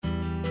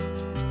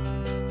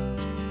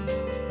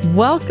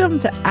Welcome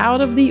to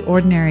Out of the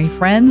Ordinary,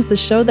 friends, the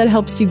show that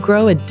helps you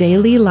grow a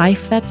daily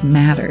life that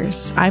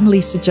matters. I'm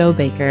Lisa Jo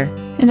Baker.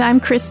 And I'm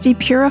Christy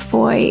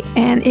Purifoy,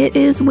 and it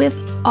is with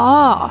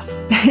awe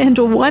and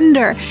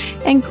wonder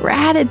and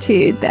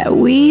gratitude that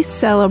we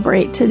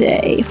celebrate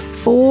today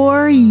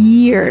 4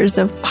 years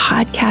of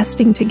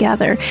podcasting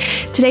together.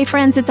 Today,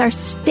 friends, it's our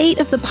State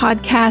of the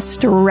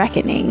Podcast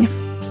Reckoning,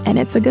 and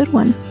it's a good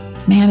one.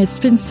 Man, it's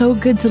been so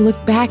good to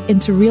look back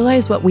and to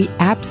realize what we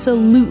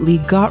absolutely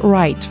got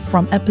right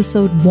from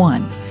episode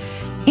 1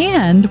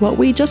 and what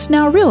we just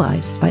now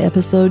realized by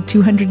episode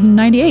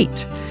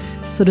 298.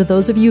 So to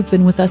those of you who've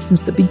been with us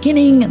since the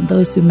beginning and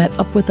those who met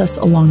up with us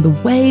along the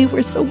way,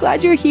 we're so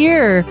glad you're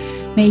here.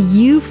 May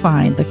you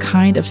find the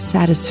kind of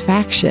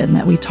satisfaction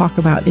that we talk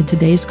about in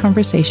today's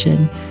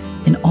conversation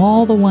in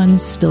all the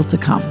ones still to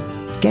come.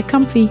 Get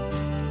comfy.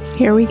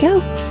 Here we go.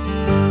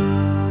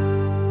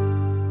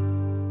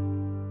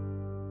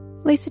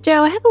 Lisa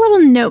Jo, I have a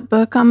little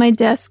notebook on my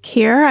desk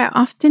here. I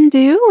often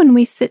do when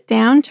we sit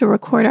down to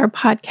record our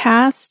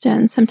podcast,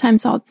 and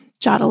sometimes I'll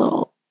jot a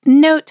little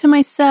note to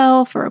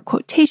myself or a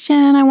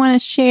quotation I want to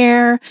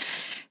share.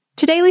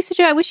 Today, Lisa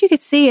Jo, I wish you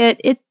could see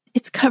it.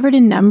 It's covered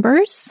in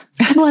numbers.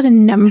 I have a lot of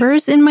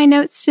numbers in my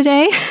notes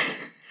today.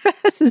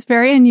 This is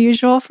very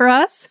unusual for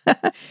us.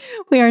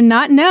 We are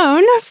not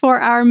known for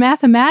our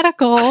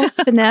mathematical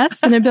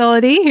finesse and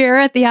ability here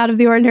at the Out of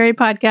the Ordinary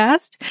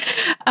podcast.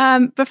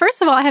 But first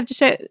of all, I have to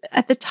show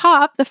at the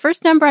top, the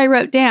first number I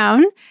wrote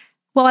down,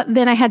 well,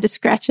 then I had to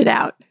scratch it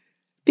out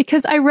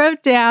because I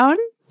wrote down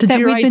that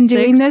we've been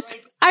doing this.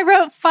 I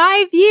wrote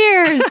 5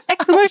 years!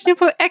 Exclamation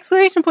point,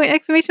 exclamation point,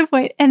 exclamation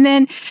point. And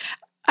then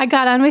I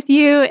got on with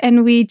you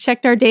and we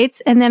checked our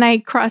dates and then I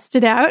crossed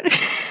it out.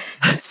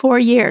 4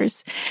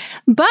 years.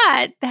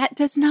 But that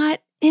does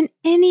not in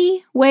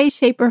any way,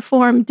 shape, or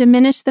form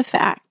diminish the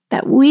fact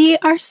that we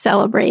are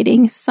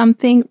celebrating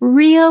something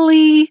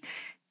really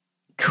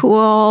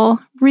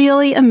cool,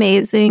 really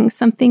amazing,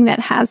 something that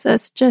has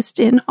us just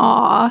in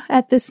awe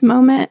at this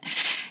moment.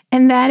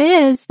 And that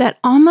is that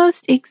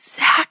almost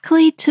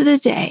exactly to the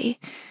day,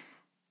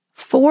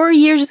 4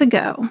 years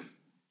ago,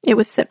 it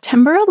was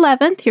September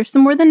 11th. Here's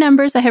some more of the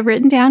numbers I have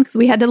written down because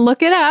we had to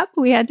look it up.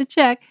 We had to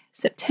check.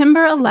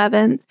 September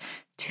 11th,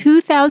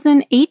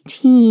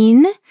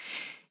 2018,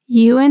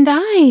 you and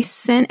I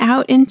sent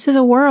out into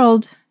the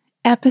world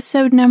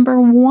episode number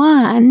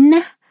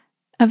 1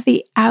 of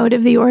the Out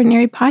of the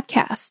Ordinary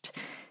podcast.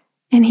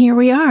 And here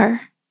we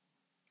are.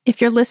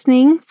 If you're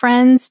listening,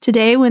 friends,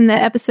 today when the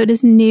episode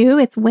is new,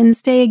 it's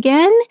Wednesday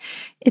again.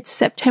 It's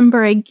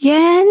September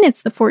again.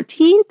 It's the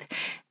 14th.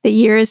 The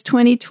year is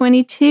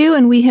 2022,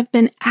 and we have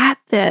been at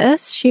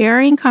this,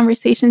 sharing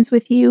conversations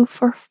with you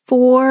for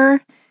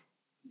 4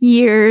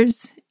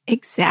 years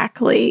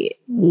exactly.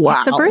 Wow.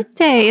 It's a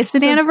birthday. It's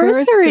an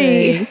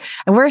anniversary.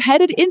 And we're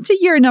headed into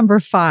year number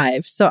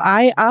 5. So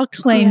I'll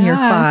claim your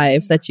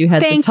 5 that you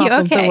had at the top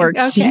of the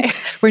worksheet. Okay.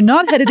 We're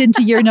not headed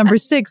into year number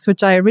 6,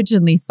 which I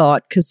originally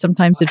thought, because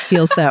sometimes it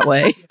feels that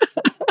way.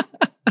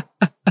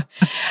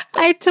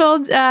 I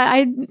told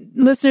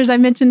listeners, I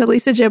mentioned to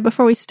Lisa Jo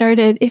before we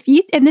started,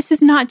 and this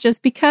is not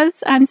just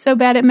because I'm so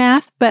bad at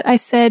math, but I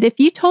said, if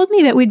you told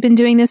me that we'd been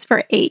doing this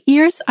for 8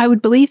 years, I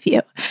would believe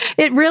you.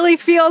 It really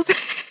feels,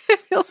 it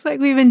feels like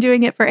we've been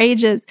doing it for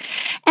ages.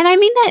 And I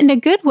mean that in a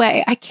good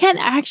way. I can't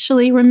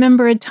actually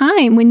remember a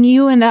time when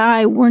you and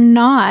I were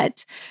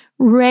not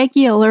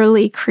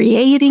regularly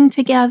creating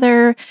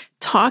together,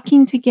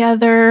 talking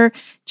together,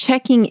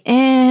 checking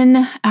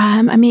in.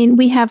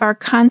 We have our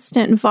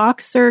constant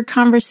Voxer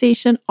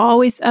conversation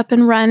always up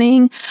and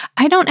running.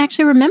 I don't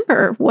actually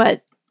remember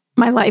what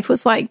my life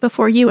was like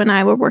before you and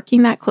I were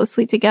working that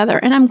closely together.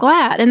 And I'm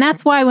glad. And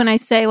that's why when I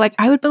say,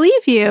 I would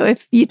believe you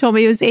if you told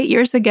me it was 8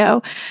 years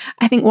ago,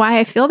 I think why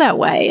I feel that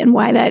way and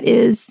why that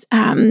is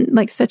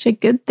such a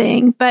good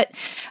thing. But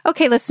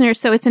okay, listeners,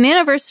 so it's an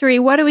anniversary.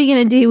 What are we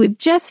going to do? We've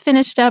just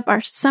finished up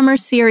our summer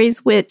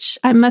series, which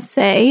I must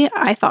say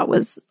I thought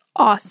was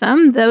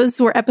awesome.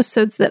 Those were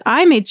episodes that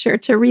I made sure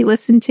to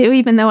re-listen to,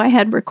 even though I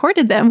had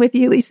recorded them with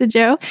you, Lisa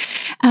Jo.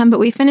 But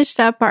we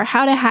finished up our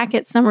How to Hack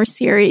It summer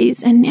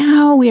series, and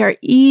now we are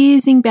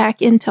easing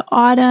back into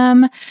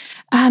autumn,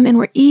 and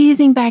we're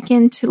easing back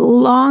into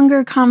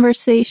longer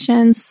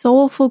conversations,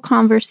 soulful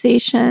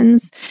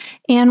conversations,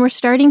 and we're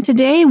starting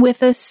today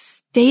with a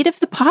State of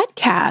the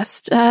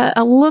Podcast,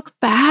 a look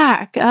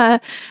back,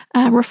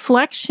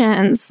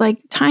 reflections,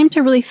 time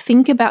to really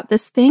think about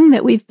this thing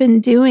that we've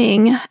been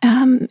doing,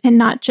 and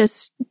not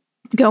just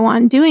go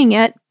on doing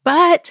it,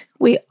 but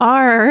we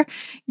are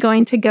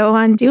going to go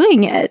on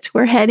doing it.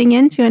 We're heading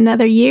into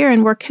another year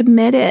and we're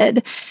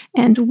committed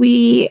and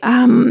we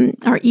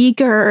are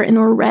eager and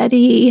we're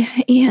ready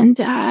and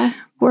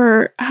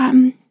we're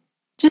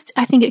just,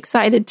 I think,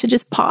 excited to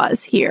just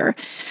pause here.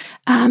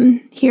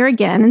 Here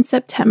again in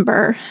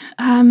September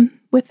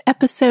with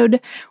episode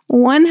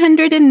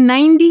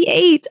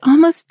 198,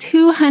 almost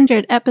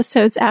 200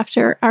 episodes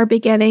after our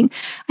beginning.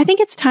 I think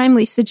it's time,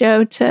 Lisa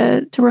Jo,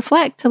 to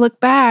reflect, to look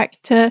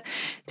back, to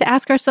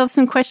ask ourselves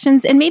some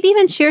questions, and maybe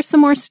even share some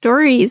more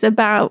stories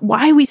about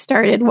why we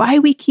started, why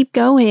we keep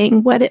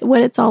going, what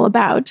it's all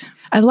about.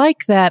 I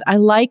like that. I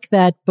like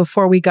that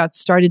before we got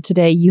started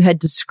today, you had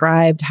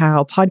described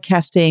how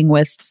podcasting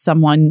with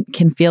someone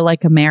can feel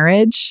like a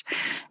marriage,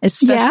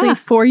 especially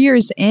 4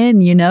 years in,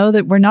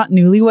 that we're not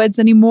newlyweds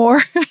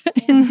anymore.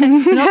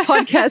 We're not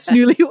podcast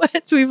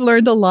newlyweds. We've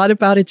learned a lot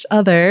about each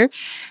other.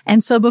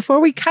 And so before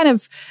we kind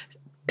of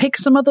pick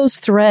some of those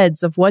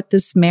threads of what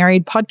this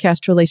married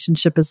podcast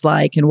relationship is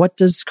like, and what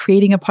does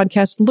creating a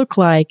podcast look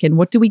like, and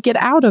what do we get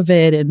out of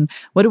it, and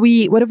what have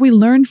we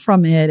learned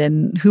from it,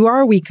 and who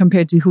are we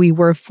compared to who we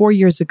were 4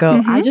 years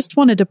ago? I just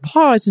wanted to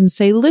pause and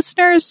say,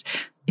 listeners,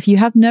 if you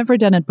have never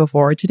done it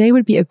before, today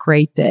would be a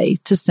great day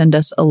to send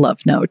us a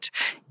love note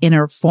in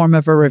a form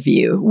of a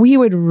review. We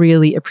would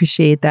really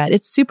appreciate that.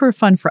 It's super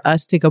fun for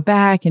us to go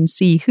back and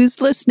see who's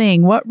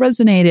listening, what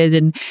resonated.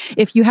 And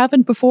if you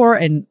haven't before,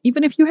 and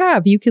even if you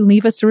have, you can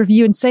leave us a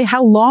review and say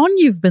how long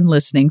you've been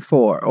listening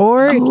for.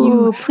 Or if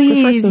you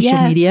prefer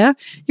social media,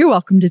 you're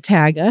welcome to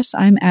tag us.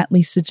 I'm at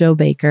Lisa Jo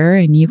Baker,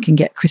 and you can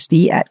get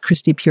Christy at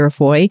Christy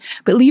Purifoy.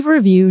 But leave a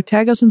review,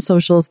 tag us on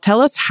socials,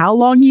 tell us how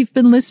long you've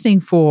been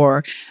listening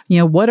for.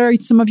 What are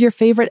some of your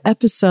favorite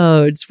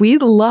episodes?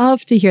 We'd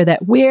love to hear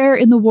that. Where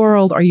in the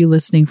world are you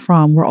listening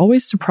from? We're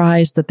always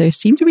surprised that there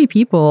seem to be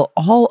people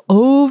all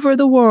over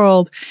the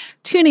world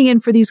tuning in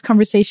for these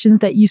conversations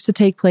that used to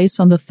take place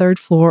on the third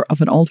floor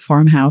of an old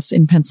farmhouse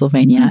in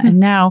Pennsylvania. And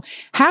now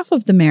half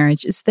of the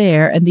marriage is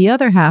there, and the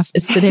other half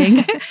is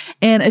sitting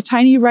in a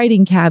tiny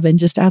writing cabin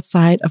just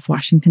outside of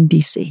Washington,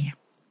 D.C.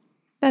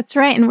 That's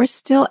right. And we're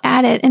still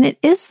at it. And it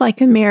is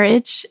like a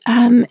marriage.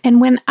 And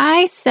when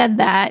I said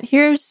that,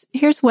 here's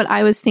what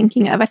I was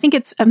thinking of. I think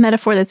it's a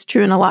metaphor that's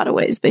true in a lot of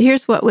ways, but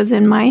here's what was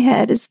in my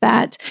head is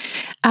that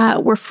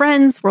we're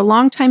friends, we're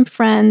longtime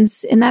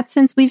friends. In that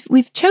sense,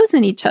 we've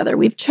chosen each other.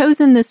 We've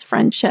chosen this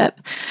friendship.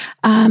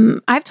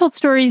 I've told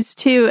stories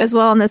too, as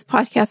well on this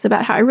podcast,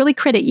 about how I really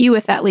credit you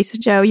with that, Lisa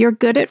Jo. You're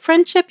good at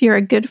friendship. You're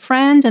a good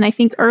friend. And I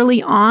think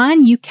early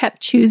on, you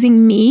kept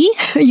choosing me.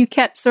 You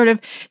kept sort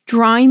of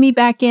drawing me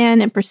back in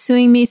and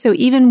pursuing me. So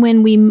even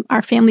when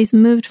our families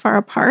moved far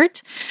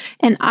apart,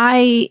 and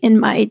I, in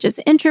my just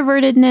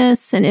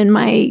introvertedness and in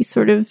my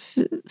sort of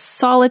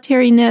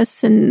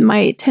solitariness and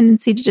my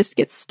tendency to just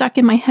get stuck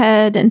in my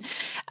head, and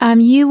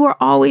you were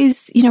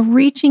always,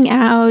 reaching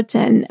out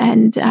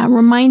and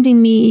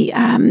reminding me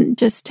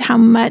just how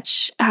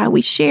much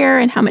we share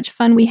and how much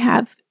fun we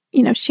have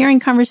sharing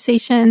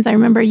conversations. I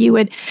remember you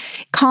would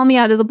call me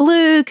out of the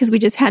blue because we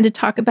just had to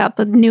talk about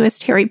the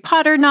newest Harry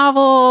Potter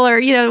novel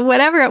or,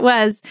 whatever it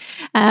was,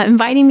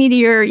 inviting me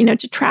to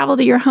to travel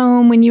to your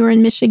home when you were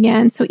in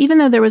Michigan. So even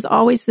though there was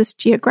always this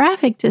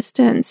geographic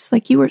distance,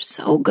 like you were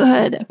so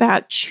good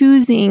about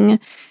choosing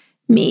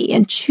me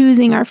and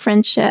choosing our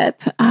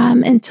friendship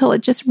until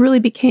it just really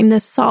became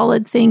this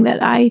solid thing that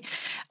I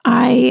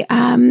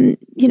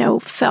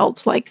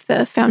felt like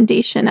the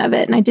foundation of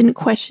it, and I didn't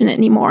question it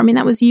anymore. I mean,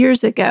 that was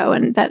years ago,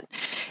 and that,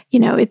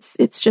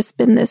 it's just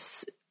been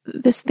this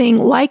thing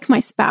like my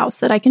spouse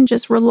that I can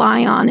just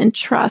rely on and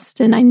trust.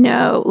 And I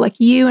know, like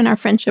you and our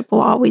friendship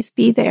will always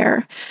be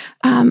there.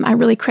 I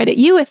really credit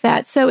you with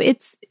that. So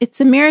it's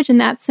a marriage in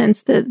that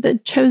sense, the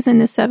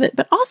chosenness of it,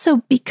 but also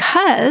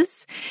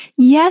because,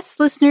 yes,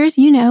 listeners,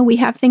 we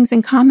have things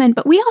in common,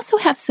 but we also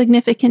have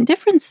significant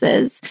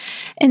differences.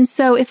 And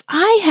so if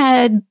I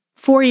had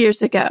 4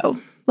 years ago,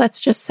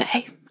 let's just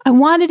say, I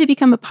wanted to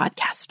become a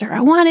podcaster. I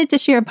wanted to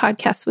share a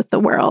podcast with the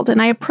world.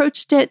 And I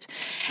approached it,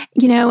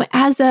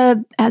 as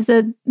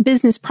a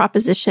business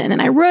proposition.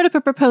 And I wrote up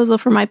a proposal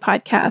for my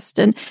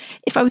podcast. And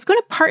if I was going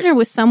to partner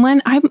with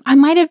someone, I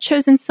might have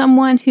chosen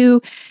someone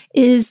who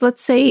is,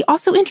 let's say,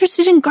 also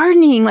interested in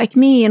gardening like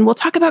me, and we'll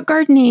talk about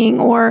gardening,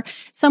 or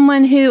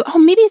someone who,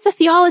 maybe it's a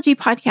theology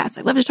podcast.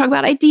 I love to talk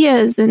about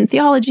ideas and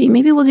theology.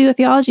 Maybe we'll do a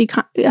theology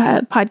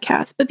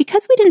podcast. But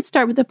because we didn't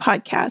start with the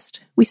podcast,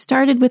 we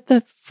started with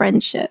the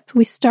friendship.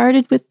 We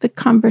started with the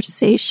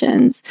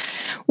conversations.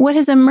 What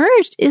has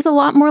emerged is a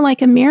lot more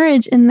like a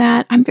marriage in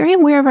that I'm very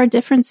aware of our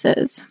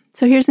differences.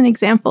 So here's an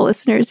example,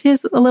 listeners.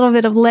 Here's a little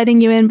bit of letting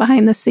you in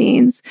behind the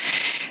scenes.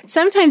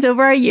 Sometimes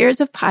over our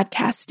years of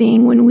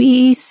podcasting, when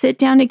we sit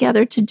down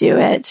together to do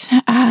it,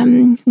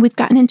 we've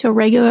gotten into a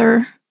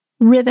regular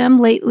rhythm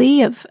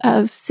lately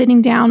of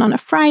sitting down on a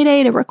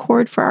Friday to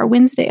record for our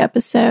Wednesday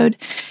episode.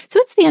 So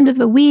it's the end of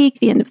the week,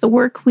 the end of the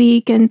work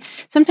week. And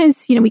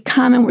sometimes, we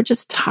come and we're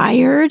just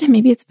tired.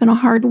 Maybe it's been a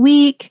hard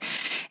week.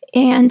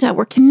 And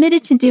we're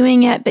committed to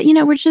doing it, but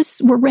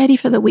we're ready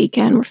for the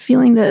weekend. We're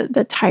feeling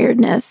the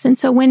tiredness. And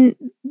so when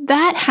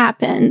that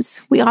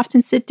happens, we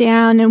often sit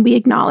down and we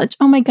acknowledge,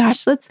 oh my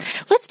gosh, let's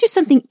do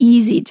something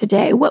easy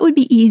today. What would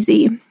be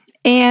easy?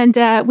 And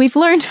we've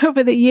learned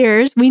over the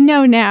years, we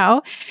know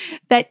now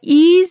that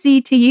easy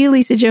to you,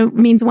 Lisa Jo,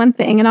 means one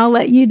thing, and I'll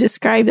let you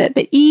describe it.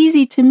 But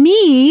easy to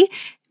me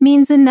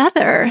means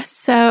another.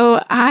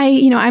 So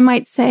I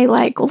might say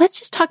like, well, let's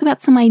just talk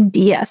about some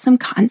idea, some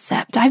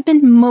concept. I've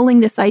been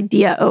mulling this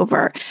idea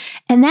over.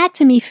 And that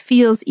to me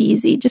feels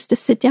easy, just to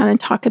sit down and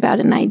talk about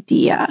an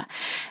idea.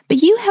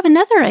 But you have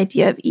another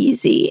idea of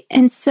easy.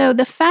 And so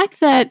the fact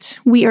that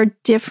we are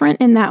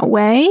different in that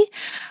way,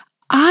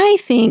 I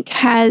think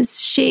has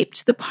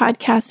shaped the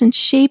podcast and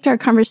shaped our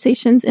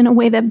conversations in a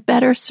way that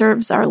better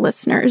serves our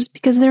listeners,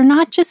 because they're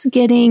not just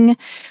getting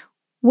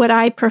what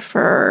I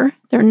prefer.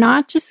 They're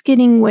not just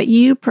getting what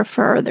you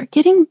prefer. They're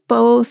getting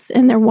both,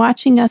 and they're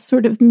watching us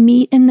sort of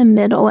meet in the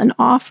middle and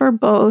offer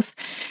both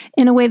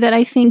in a way that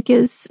I think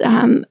is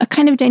a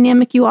kind of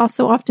dynamic you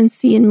also often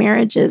see in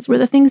marriages, where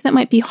the things that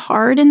might be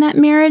hard in that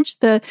marriage,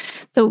 the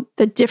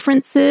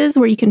differences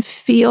where you can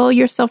feel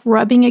yourself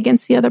rubbing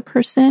against the other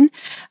person,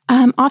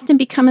 often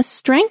become a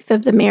strength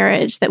of the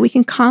marriage, that we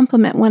can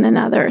complement one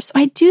another. So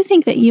I do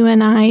think that you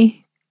and I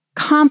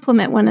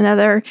complement one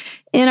another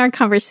in our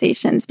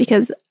conversations,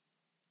 because,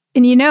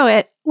 and you know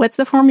it, what's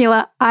the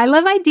formula? I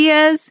love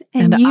ideas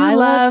and you I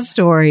love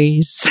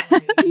stories.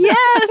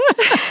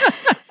 Yes.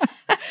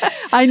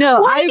 I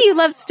know. Why do you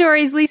love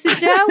stories, Lisa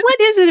Jo?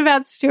 What is it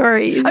about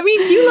stories? I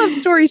mean, you love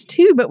stories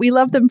too, but we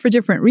love them for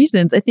different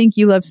reasons. I think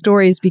you love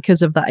stories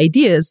because of the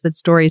ideas that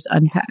stories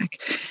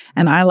unpack.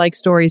 And I like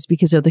stories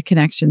because of the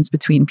connections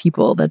between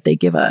people that they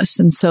give us.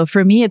 And so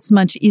for me, it's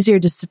much easier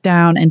to sit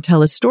down and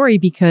tell a story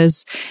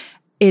because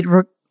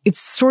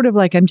it's sort of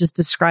like I'm just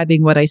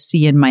describing what I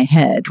see in my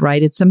head,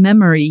 right? It's a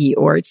memory,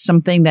 or it's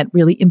something that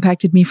really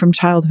impacted me from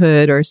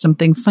childhood, or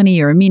something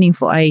funny or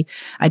meaningful. I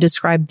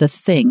describe the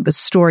thing, the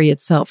story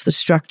itself, the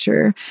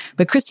structure.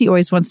 But Christy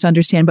always wants to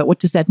understand, but what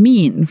does that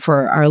mean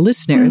for our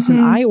listeners?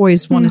 And I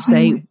always want to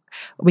say,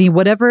 I mean,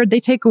 whatever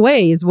they take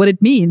away is what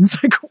it means.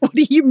 Like, what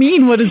do you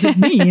mean? What does it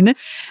mean?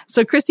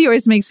 So Christy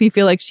always makes me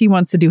feel like she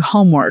wants to do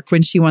homework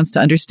when she wants to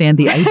understand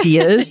the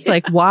ideas.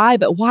 Like, why?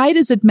 But why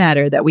does it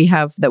matter that we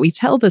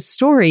tell the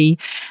story?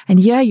 And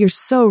yeah, you're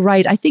so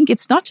right. I think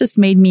it's not just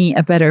made me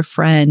a better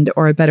friend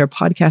or a better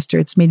podcaster.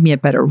 It's made me a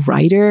better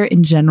writer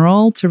in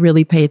general, to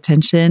really pay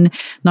attention,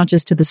 not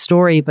just to the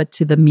story, but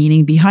to the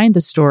meaning behind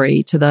the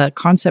story, to the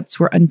concepts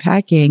we're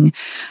unpacking.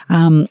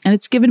 And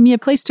it's given me a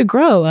place to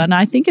grow. And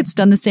I think it's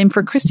done the same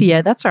for Christy.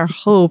 Yeah, that's our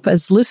hope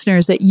as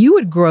listeners, that you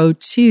would grow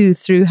too,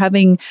 through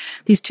having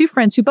these two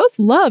friends who both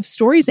love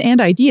stories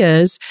and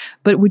ideas,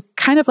 but would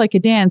kind of like a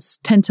dance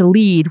tend to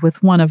lead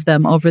with one of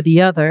them over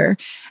the other.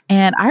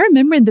 And I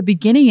remember in the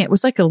beginning, it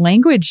was like a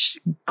language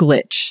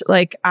glitch.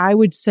 Like I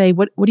would say,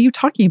 what are you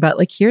talking about?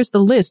 Like, here's the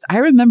list. I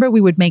remember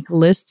we would make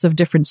lists of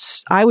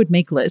I would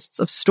make lists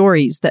of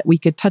stories that we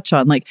could touch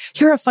on. Like,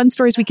 here are fun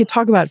stories we could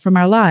talk about from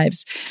our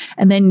lives.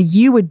 And then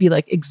you would be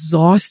like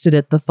exhausted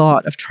at the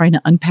thought of trying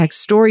to unpack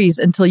stories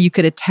until you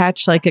could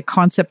attach like a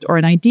concept or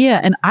an idea.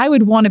 And I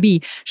would want to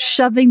be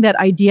shoving that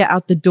idea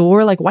out the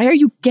door. Like, why are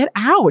you, get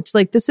out?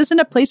 Like, this isn't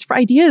a place for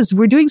ideas.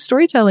 We're doing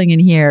storytelling in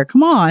here.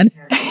 Come on.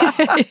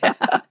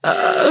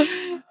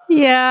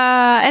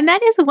 Yeah. And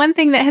that is one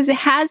thing that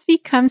has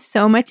become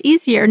so much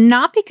easier,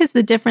 not because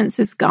the difference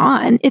is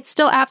gone. It's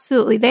still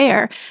absolutely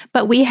there,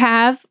 but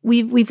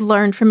we've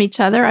learned from each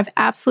other. I've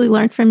absolutely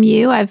learned from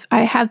you. I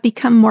have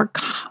become more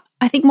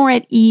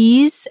at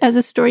ease as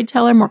a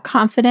storyteller, more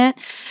confident.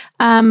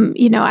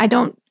 I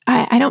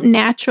don't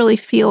naturally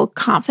feel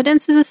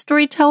confidence as a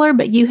storyteller,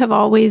 but you have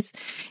always,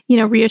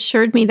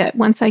 reassured me that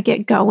once I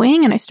get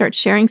going and I start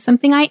sharing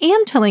something, I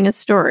am telling a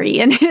story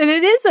and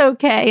it is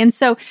okay. And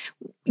so,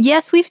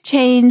 yes, we've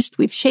changed,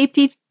 we've shaped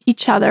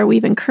each other,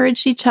 we've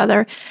encouraged each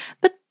other,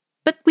 but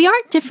we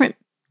aren't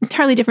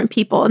entirely different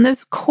people. And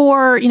those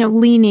core,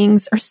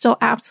 leanings are still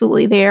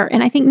absolutely there.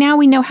 And I think now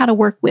we know how to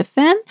work with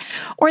them,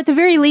 or at the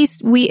very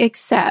least, we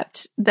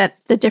accept that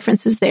the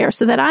difference is there,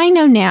 so that I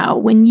know now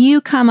when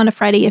you come on a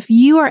Friday, if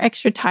you are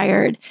extra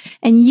tired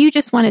and you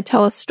just want to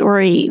tell a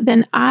story,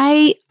 then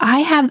I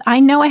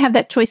know I have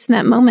that choice in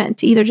that moment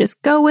to either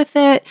just go with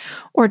it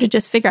or to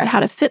just figure out how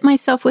to fit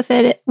myself with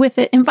it,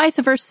 and vice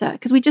versa.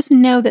 Because we just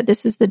know that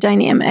this is the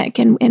dynamic,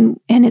 and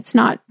it's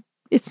not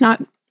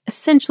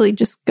essentially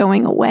just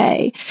going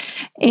away.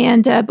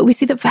 And, but we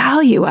see the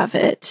value of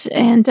it.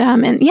 And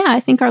yeah, I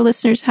think our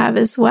listeners have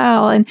as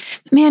well. And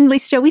man,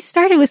 Lisa, we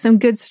started with some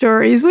good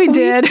stories. We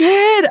did.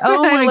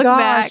 Oh my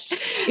gosh.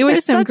 It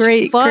was some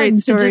great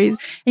stories.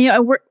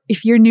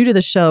 If you're new to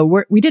the show,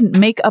 we didn't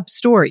make up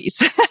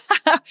stories.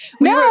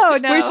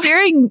 We're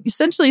sharing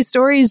essentially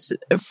stories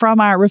from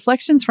our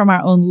reflections from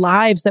our own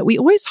lives that we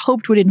always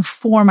hoped would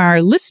inform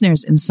our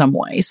listeners in some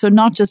way. So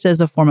not just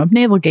as a form of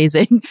navel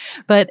gazing,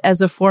 but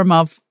as a form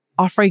of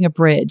offering a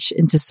bridge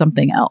into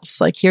something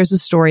else. Like, here's a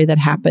story that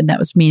happened that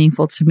was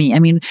meaningful to me. I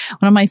mean,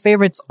 one of my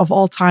favorites of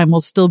all time will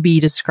still be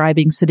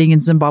describing sitting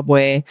in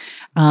Zimbabwe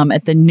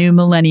at the new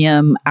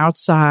millennium,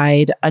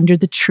 outside under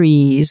the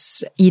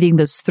trees, eating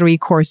this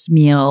 3-course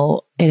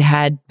meal it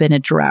had been a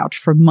drought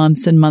for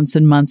months and months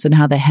and months, and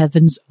how the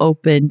heavens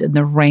opened and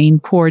the rain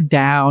poured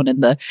down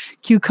and the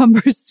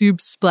cucumber soup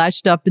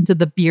splashed up into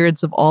the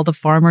beards of all the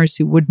farmers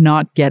who would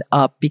not get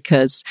up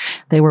because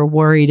they were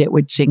worried it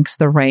would jinx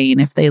the rain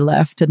if they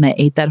left and they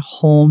ate that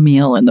whole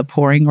meal in the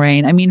pouring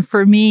rain. I mean,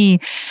 for me,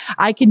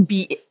 I can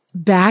be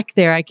back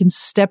there. I can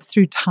step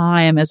through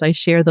time as I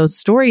share those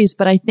stories.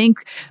 But I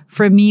think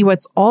for me,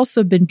 what's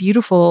also been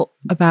beautiful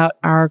about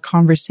our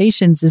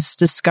conversations is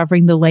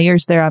discovering the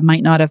layers there I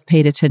might not have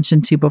paid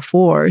attention to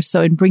before.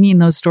 So in bringing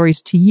those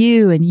stories to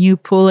you and you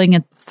pulling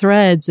at the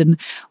threads and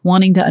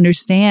wanting to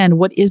understand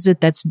what is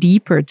it that's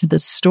deeper to the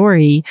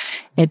story,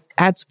 it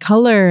adds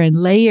color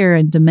and layer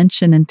and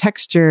dimension and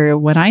texture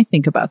when I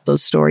think about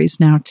those stories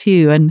now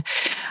too. And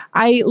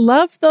I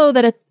love though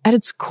that at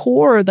its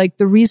core, like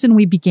the reason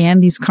we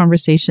began these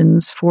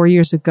conversations 4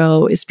 years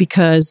ago is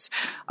because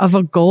of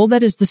a goal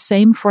that is the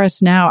same for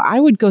us now. I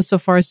would go so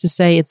far as to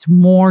say it's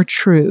more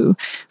true.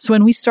 So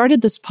when we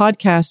started this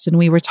podcast and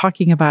we were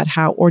talking about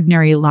how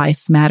ordinary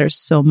life matters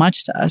so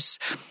much to us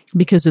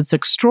because it's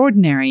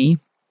extraordinary,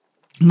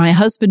 my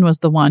husband was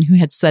the one who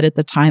had said at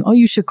the time, oh,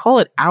 you should call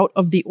it Out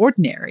of the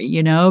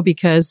Ordinary,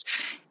 because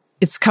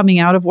it's coming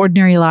out of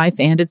ordinary life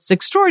and it's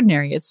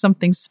extraordinary. It's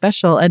something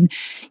special. And,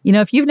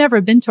 if you've never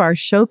been to our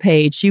show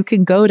page, you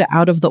can go to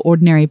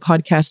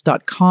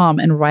outoftheordinarypodcast.com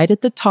and right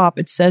at the top,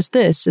 it says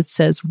this. It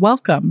says,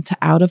 welcome to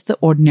Out of the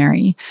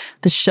Ordinary,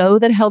 the show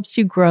that helps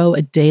you grow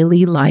a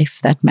daily life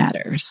that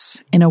matters.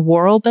 In a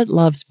world that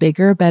loves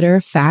bigger, better,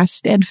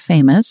 fast, and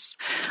famous,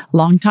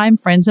 longtime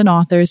friends and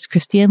authors,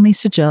 Christy and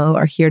Lisa Jo,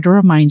 are here to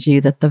remind you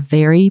that the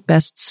very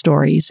best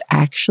stories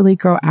actually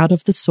grow out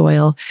of the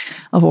soil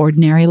of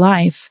ordinary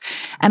life.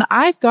 And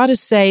I've got to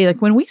say,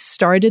 like when we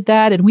started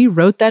that and we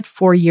wrote that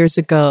 4 years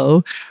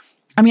ago,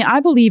 I mean, I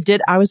believed it.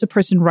 I was a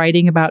person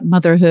writing about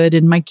motherhood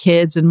and my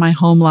kids and my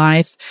home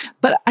life.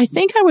 But I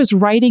think I was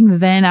writing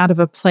then out of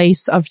a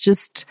place of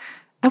just,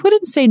 I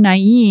wouldn't say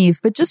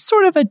naive, but just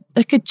sort of a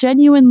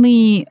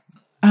genuinely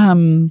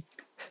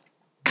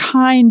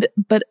kind,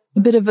 but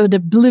a bit of an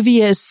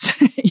oblivious,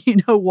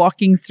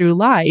 walking through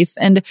life.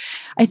 And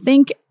I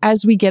think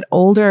as we get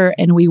older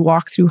and we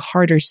walk through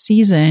harder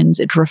seasons,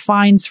 it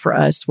refines for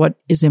us what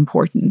is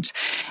important.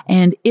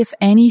 And if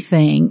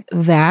anything,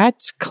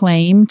 that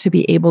claim to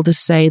be able to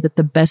say that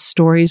the best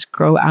stories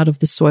grow out of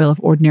the soil of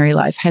ordinary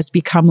life has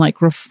become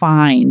like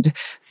refined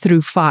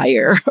through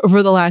fire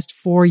over the last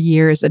 4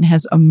 years and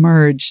has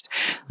emerged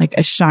like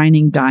a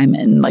shining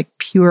diamond, like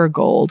pure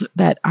gold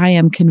that I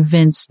am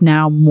convinced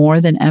now more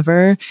than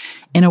ever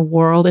in a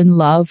world in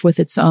love with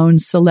its own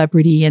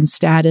celebrity and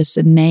status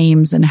and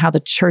names and how the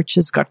church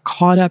has got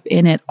caught up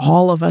in it.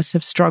 All of us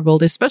have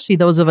struggled, especially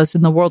those of us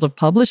in the world of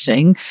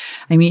publishing.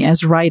 I mean,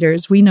 as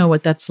writers, we know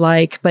what that's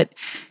like. But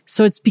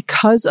so it's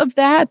because of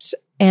that.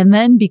 And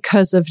then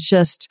because of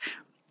just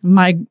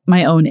my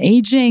own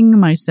aging,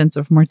 my sense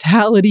of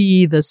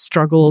mortality, the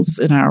struggles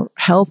in our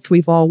health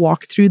we've all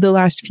walked through the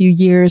last few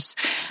years,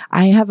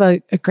 I have a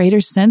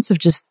greater sense of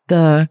just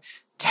the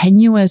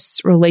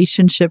tenuous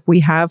relationship we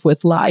have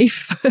with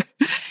life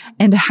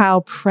and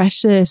how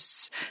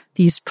precious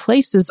these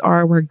places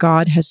are where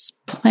God has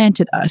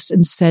planted us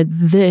and said,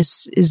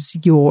 this is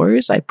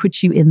yours. I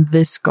put you in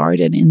this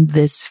garden, in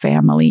this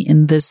family,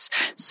 in this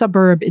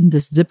suburb, in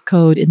this zip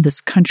code, in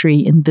this country,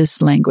 in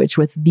this language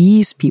with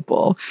these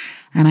people.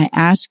 And I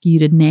ask you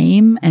to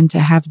name and to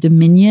have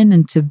dominion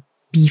and to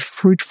be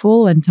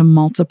fruitful and to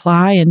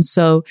multiply. And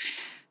so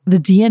the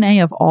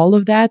DNA of all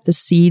of that, the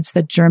seeds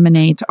that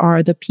germinate,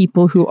 are the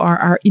people who are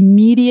our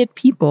immediate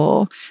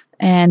people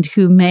and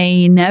who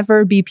may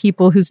never be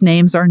people whose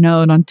names are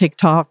known on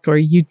TikTok or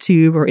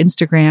YouTube or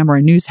Instagram or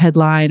a news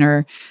headline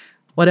or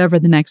whatever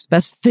the next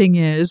best thing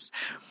is.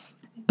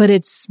 But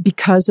it's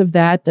because of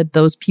that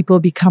those people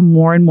become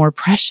more and more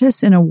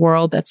precious in a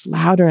world that's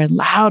louder and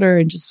louder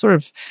and just sort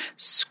of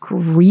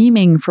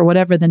screaming for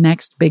whatever the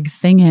next big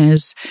thing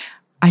is.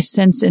 I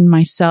sense in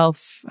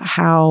myself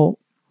how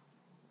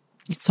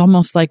it's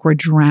almost like we're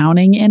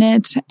drowning in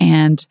it.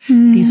 And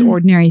these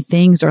ordinary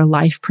things are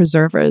life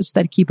preservers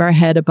that keep our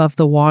head above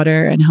the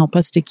water and help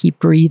us to keep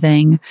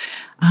breathing.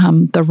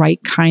 The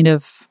right kind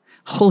of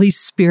Holy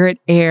Spirit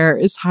air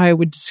is how I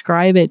would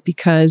describe it,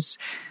 because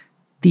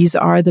these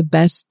are the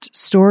best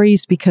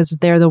stories because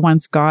they're the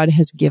ones God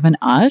has given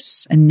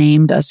us and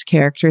named us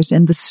characters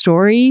in the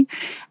story.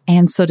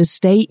 And so to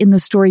stay in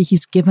the story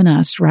He's given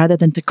us rather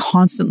than to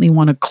constantly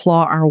want to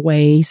claw our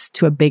ways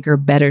to a bigger,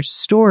 better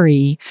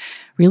story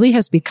really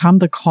has become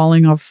the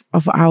calling of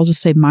I'll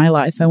just say my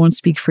life. I won't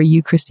speak for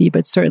you, Christy,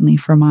 but certainly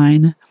for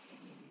mine.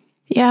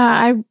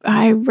 Yeah,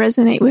 I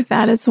resonate with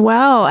that as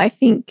well. I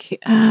think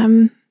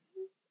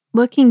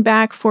looking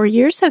back 4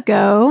 years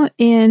ago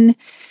in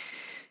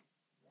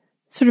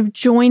sort of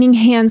joining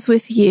hands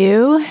with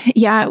you.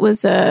 Yeah, it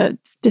was a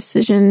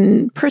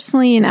decision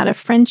personally and out of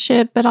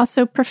friendship, but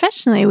also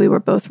professionally. We were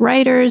both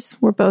writers.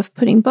 We're both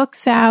putting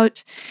books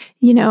out.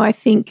 I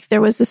think there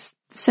was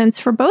sense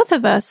for both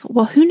of us,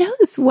 well, who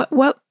knows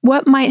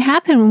what might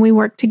happen when we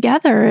work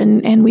together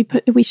and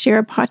we share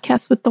a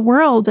podcast with the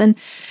world. And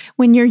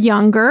when you're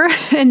younger,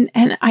 and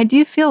I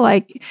do feel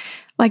like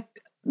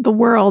the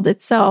world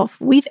itself,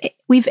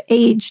 we've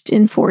aged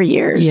in 4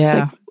 years.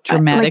 Yeah.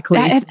 Dramatically.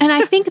 And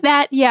I think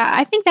that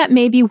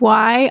may be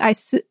why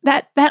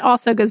that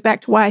also goes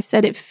back to why I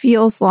said it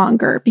feels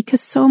longer,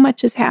 because so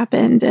much has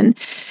happened. And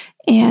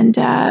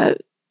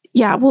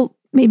we'll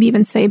maybe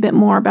even say a bit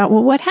more about,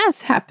 well, what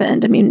has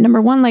happened? I mean,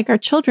 number one, like our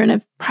children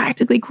have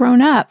practically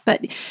grown up,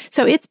 but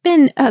so it's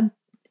been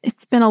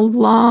a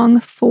long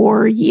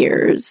 4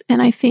 years.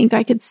 And I think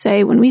I could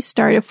say when we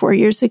started 4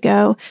 years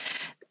ago,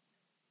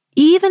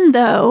 even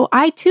though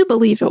I too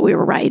believed what we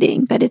were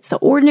writing, that it's the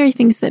ordinary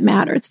things that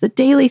matter, it's the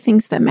daily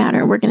things that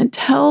matter, we're going to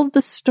tell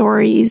the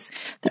stories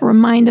that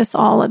remind us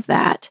all of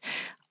that.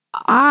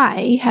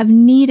 I have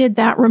needed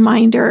that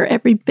reminder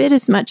every bit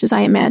as much as I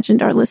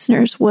imagined our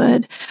listeners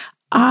would.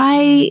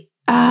 I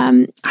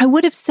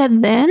would have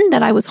said then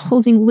that I was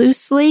holding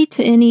loosely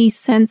to any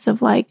sense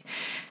of like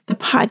the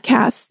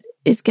podcast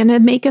is going to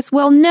make us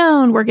well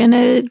known. We're going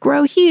to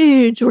grow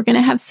huge. We're going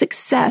to have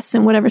success,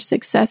 and whatever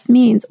success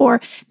means.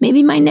 Or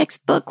maybe my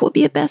next book will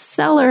be a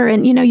bestseller.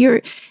 And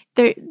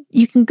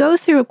you can go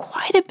through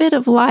quite a bit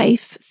of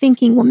life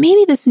thinking, well,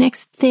 maybe this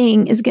next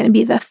thing is going to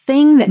be the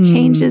thing that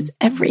changes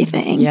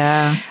everything.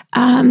 Yeah.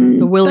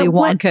 The Willy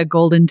Wonka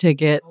golden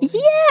ticket.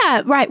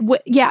 Yeah, right.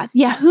 Yeah.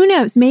 Who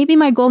knows? Maybe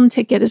my golden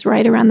ticket is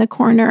right around the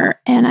corner.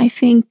 And I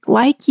think,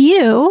 like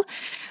you,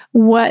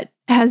 what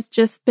has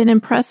just been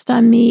impressed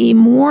on me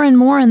more and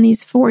more in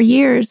these 4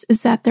 years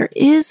is that there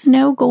is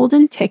no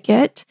golden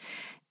ticket,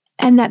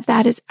 and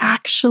that is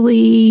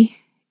actually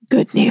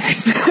good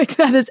news. Like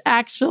that is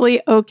actually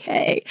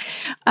okay.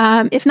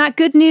 If not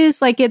good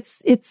news, like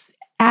it's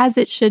as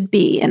it should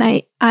be. And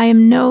I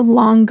am no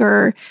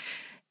longer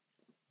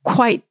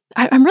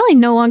I'm really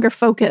no longer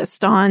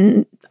focused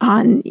on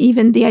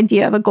even the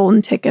idea of a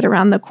golden ticket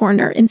around the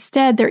corner.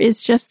 Instead, there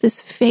is just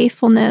this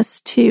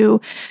faithfulness to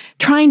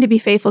trying to be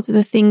faithful to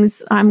the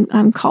things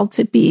I'm called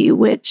to be,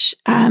 which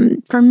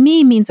for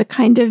me means a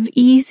kind of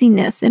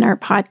easiness in our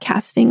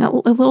podcasting,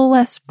 a little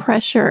less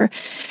pressure,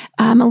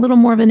 a little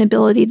more of an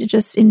ability to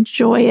just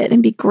enjoy it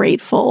and be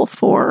grateful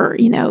for,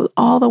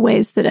 all the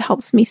ways that it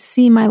helps me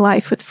see my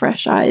life with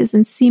fresh eyes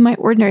and see my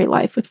ordinary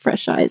life with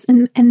fresh eyes.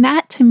 And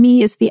that to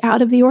me is the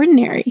out of the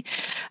ordinary.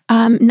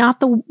 Not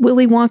the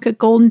Willy Wonka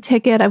golden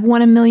ticket. I've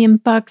won $1 million.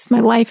 My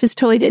life is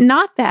totally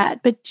not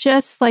that, but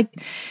just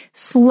like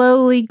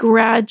slowly,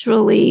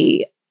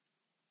 gradually,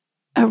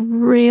 a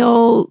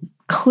real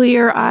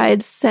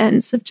clear-eyed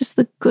sense of just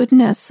the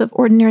goodness of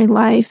ordinary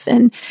life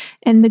and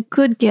the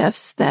good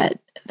gifts that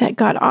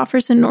God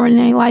offers in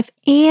ordinary life,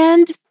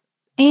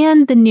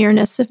 and the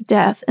nearness of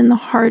death and the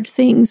hard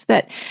things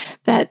that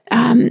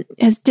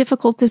as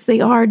difficult as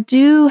they are,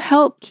 do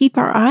help keep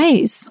our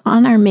eyes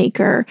on our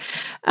Maker,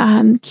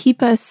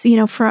 keep us,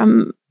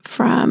 from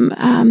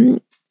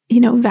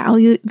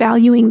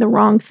valuing the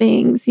wrong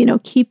things,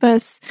 keep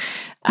us,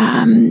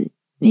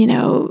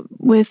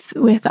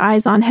 with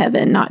eyes on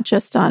heaven, not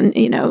just on,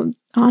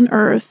 on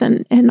earth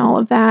and all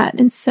of that.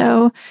 And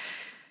so,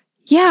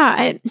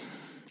 yeah,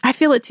 I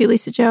feel it too,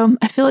 Lisa Jo.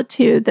 I feel it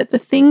too, that the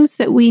things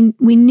that we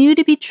knew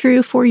to be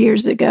true 4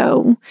 years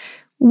ago,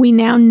 we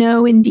now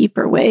know in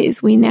deeper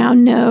ways. We now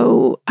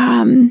know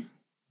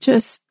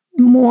just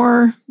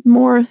more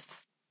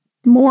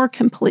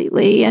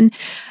completely. And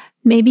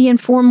maybe in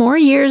 4 more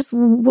years,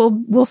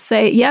 we'll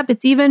say, yep,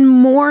 it's even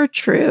more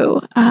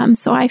true.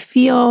 So I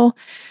feel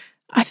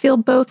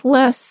both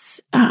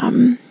less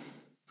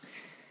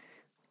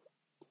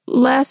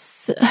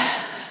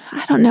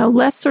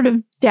sort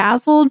of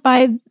dazzled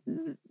by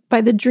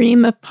the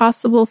dream of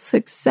possible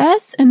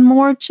success, and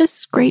more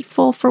just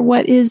grateful for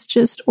what is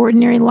just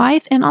ordinary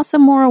life, and also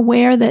more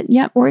aware that,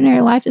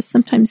 ordinary life is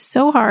sometimes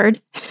so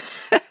hard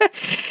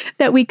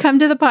that we come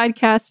to the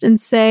podcast and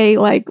say,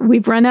 like,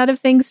 we've run out of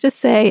things to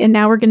say, and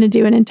now we're going to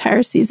do an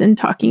entire season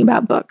talking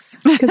about books,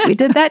 because we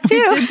did that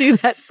too. We did do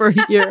that for a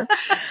year.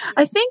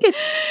 I think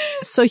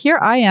so here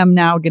I am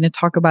now going to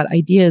talk about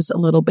ideas a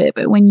little bit,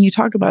 but when you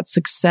talk about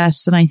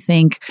success, and I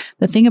think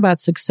the thing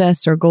about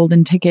success or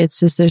golden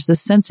tickets is there's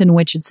this sense in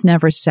which it's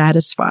never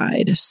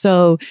satisfied.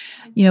 So,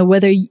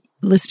 whether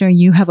listener,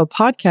 you have a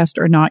podcast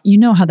or not, you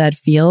know how that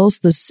feels,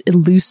 this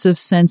elusive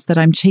sense that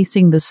I'm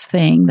chasing this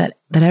thing that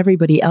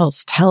everybody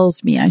else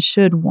tells me I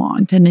should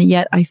want. And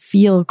yet I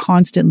feel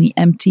constantly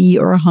empty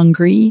or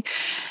hungry.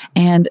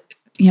 And,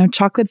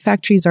 chocolate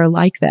factories are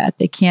like that.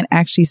 They can't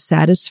actually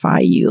satisfy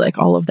you, like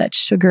all of that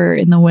sugar,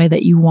 in the way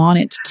that you want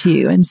it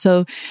to. And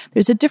so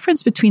there's a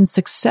difference between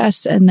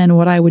success and then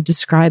what I would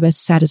describe as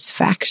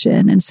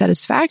satisfaction. And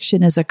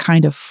satisfaction is a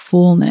kind of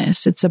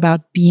fullness. It's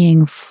about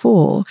being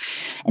full.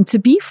 And to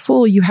be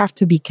full, you have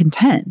to be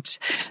content,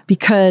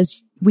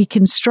 because we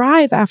can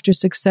strive after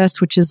success,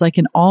 which is like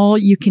an all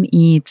you can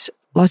eat,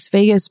 Las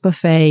Vegas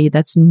buffet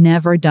that's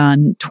never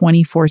done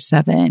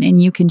 24/7.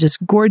 And you can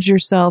just gorge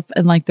yourself.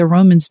 And like the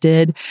Romans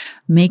did,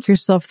 make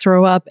yourself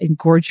throw up and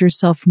gorge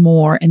yourself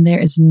more. And there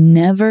is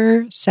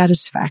never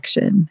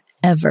satisfaction,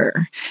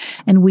 ever.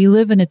 And we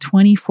live in a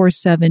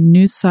 24/7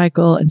 news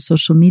cycle and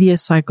social media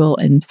cycle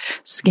and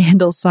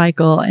scandal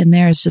cycle. And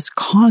there is just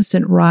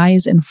constant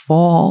rise and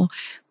fall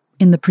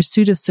in the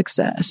pursuit of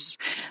success.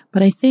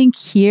 But I think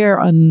here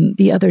on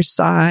the other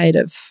side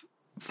of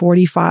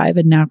 45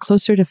 and now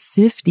closer to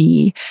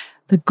 50,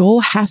 the goal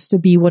has to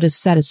be, what does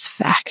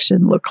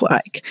satisfaction look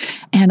like?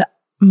 And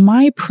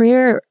my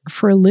prayer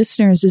for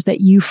listeners is that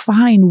you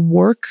find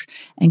work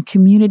and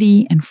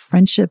community and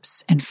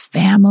friendships and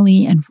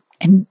family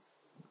and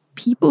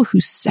people who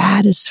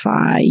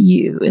satisfy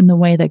you in the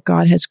way that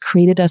God has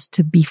created us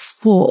to be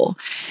full.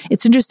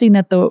 It's interesting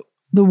that the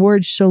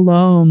word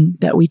shalom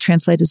that we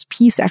translate as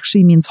peace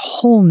actually means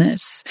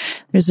wholeness.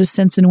 There's a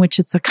sense in which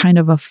it's a kind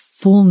of a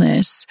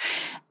fullness.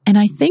 And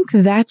I think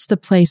that's the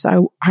place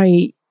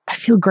I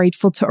feel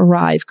grateful to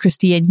arrive,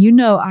 Christy. And you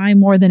know, I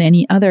more than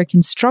any other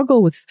can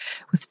struggle with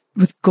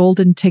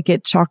golden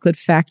ticket chocolate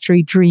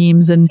factory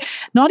dreams and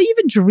not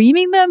even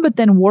dreaming them, but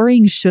then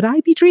worrying, should I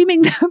be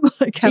dreaming them?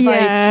 Like,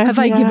 have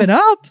I given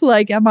up?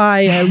 Like, am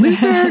I a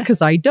loser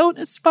because I don't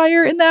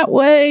aspire in that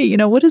way? You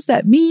know, what does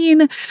that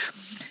mean?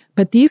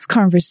 But these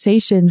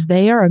conversations,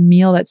 they are a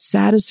meal that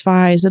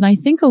satisfies. And I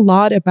think a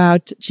lot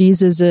about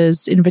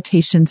Jesus's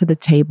invitation to the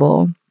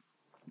table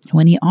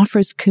when he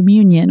offers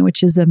communion,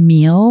 which is a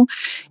meal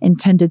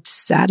intended to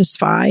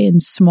satisfy in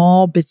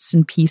small bits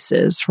and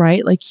pieces,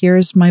 right? Like,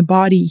 here's my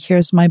body,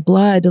 here's my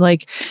blood,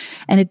 like,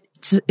 and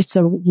it's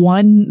a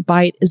one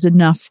bite is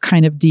enough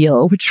kind of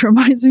deal, which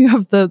reminds me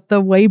of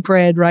the whey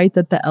bread, right?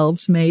 That the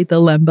elves made,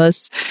 the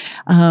lembas,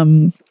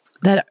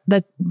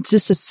 that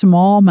just a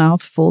small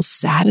mouthful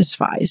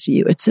satisfies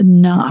you. It's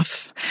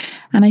enough.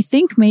 And I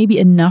think maybe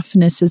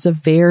enoughness is a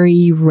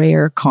very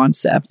rare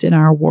concept in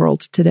our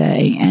world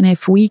today. And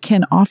if we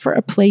can offer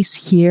a place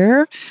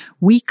here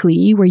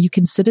weekly where you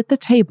can sit at the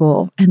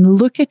table and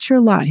look at your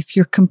life,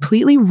 your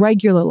completely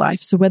regular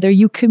life. So whether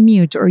you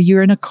commute or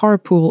you're in a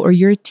carpool or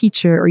you're a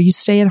teacher or you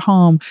stay at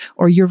home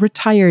or you're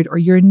retired or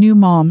you're a new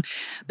mom,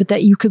 but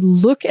that you could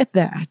look at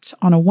that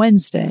on a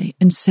Wednesday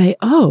and say,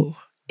 oh,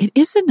 it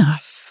is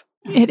enough.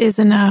 It is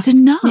enough. It's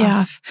enough.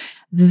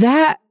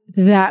 Yeah.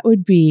 That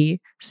would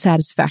be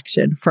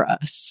satisfaction for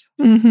us.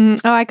 Mm-hmm.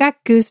 Oh, I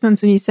got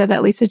goosebumps when you said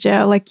that, Lisa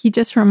Jo. Like, you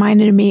just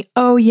reminded me,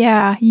 oh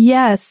yeah,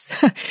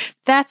 yes.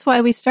 That's why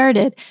we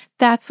started.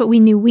 That's what we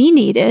knew we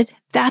needed.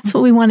 That's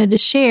what we wanted to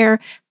share.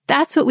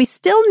 That's what we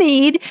still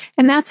need.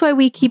 And that's why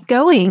we keep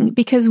going,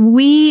 because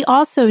we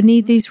also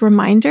need these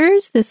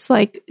reminders, this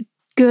like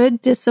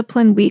good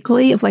discipline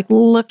weekly of like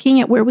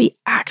looking at where we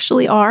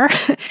actually are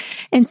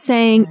and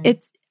saying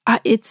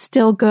it's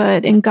still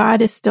good and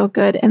God is still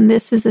good and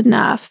this is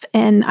enough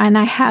and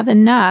I have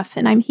enough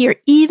and I'm here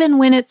even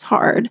when it's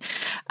hard,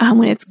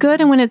 when it's good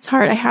and when it's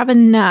hard, I have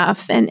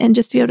enough and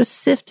just to be able to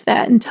sift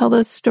that and tell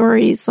those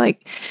stories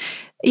like,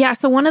 yeah.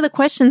 So one of the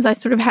questions I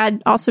sort of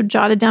had also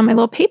jotted down my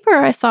little paper,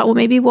 I thought, well,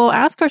 maybe we'll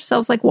ask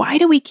ourselves like, why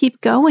do we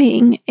keep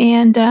going?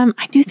 And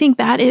I do think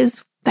that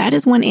is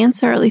one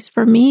answer, at least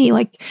for me,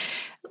 like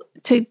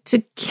to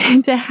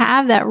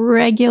have that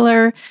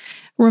regular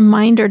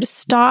reminder to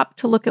stop,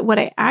 to look at what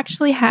I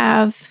actually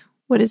have,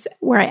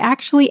 where I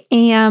actually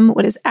am,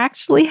 what is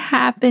actually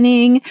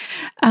happening,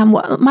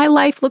 what my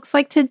life looks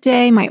like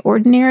today, my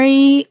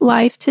ordinary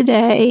life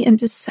today, and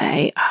to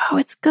say, oh,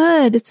 it's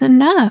good, it's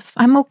enough,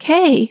 I'm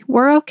okay,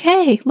 we're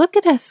okay, look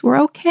at us,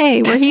 we're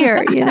okay, we're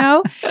here, you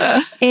know,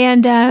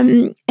 and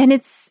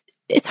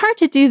it's hard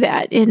to do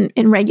that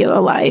in regular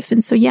life.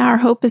 And so, yeah, our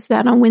hope is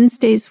that on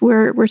Wednesdays,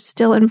 we're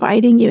still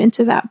inviting you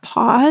into that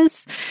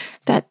pause,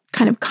 that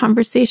kind of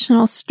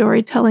conversational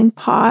storytelling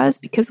pause,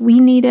 because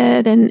we need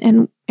it.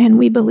 And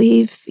we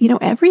believe, you know,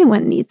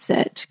 everyone needs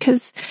it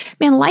because,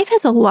 man, life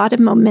has a lot of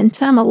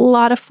momentum, a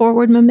lot of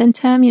forward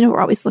momentum. You know,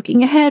 we're always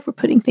looking ahead. We're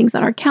putting things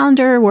on our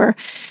calendar. We're,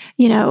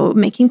 you know,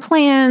 making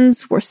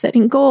plans. We're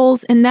setting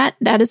goals. And that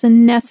is a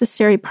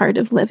necessary part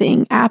of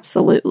living.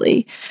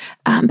 Absolutely.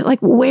 But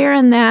like, where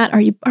in that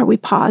are we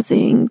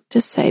pausing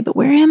to say, but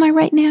where am I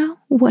right now?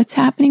 What's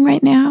happening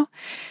right now?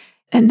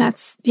 And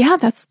that's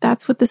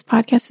what this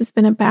podcast has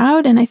been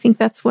about. And I think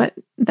that's what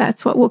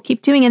we'll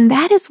keep doing. And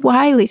that is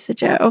why, Lisa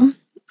Jo,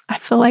 I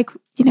feel like,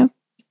 you know,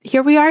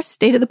 here we are,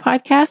 state of the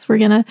podcast. We're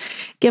going to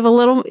give a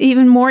little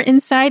even more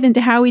insight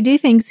into how we do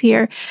things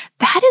here.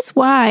 That is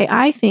why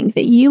I think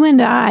that you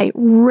and I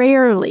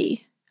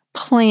rarely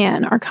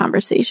plan our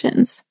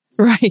conversations.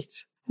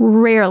 Right.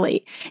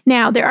 Rarely.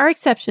 Now, there are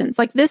exceptions.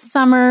 Like this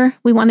summer,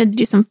 we wanted to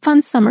do some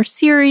fun summer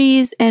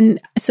series. And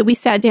so we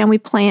sat down, we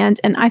planned,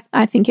 and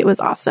I think it was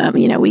awesome.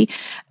 You know, we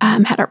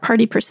had our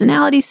party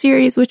personality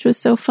series, which was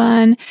so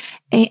fun.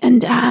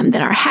 And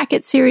then our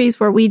Hackett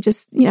series, where we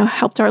just, you know,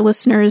 helped our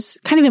listeners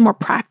kind of in more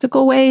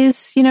practical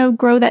ways, you know,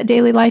 grow that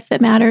daily life that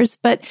matters.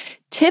 But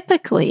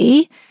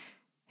typically,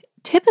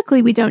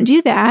 typically we don't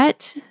do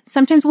that.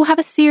 Sometimes we'll have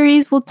a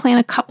series, we'll plan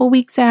a couple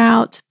weeks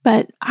out,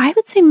 but I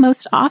would say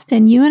most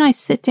often you and I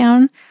sit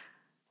down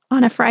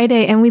on a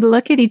Friday and we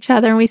look at each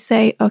other and we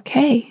say,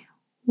 okay,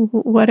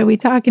 what are we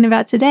talking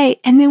about today?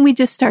 And then we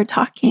just start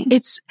talking.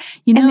 It's,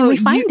 and then we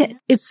find it.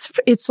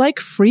 It's like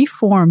free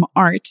form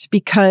art,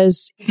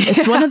 because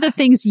it's one of the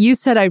things you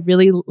said I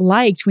really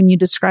liked when you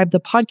described the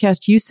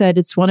podcast. You said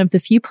it's one of the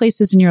few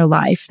places in your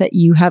life that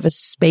you have a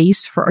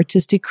space for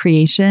artistic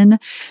creation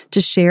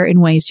to share in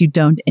ways you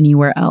don't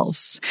anywhere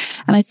else.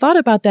 And I thought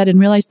about that and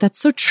realized that's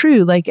so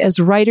true. Like, as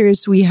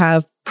writers, we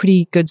have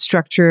pretty good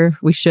structure.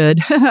 We should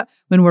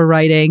when we're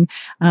writing.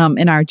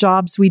 In our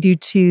jobs, we do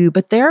too.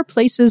 But there are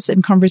places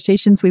and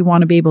conversations we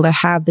want to be able to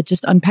have that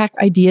just unpack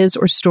ideas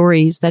or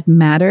stories that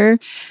matter,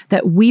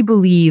 that we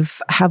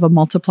believe have a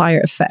multiplier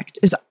effect,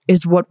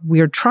 is what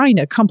we're trying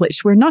to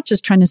accomplish. We're not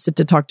just trying to sit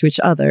to talk to each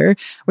other.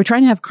 We're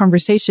trying to have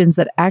conversations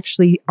that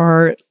actually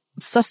are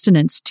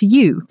sustenance to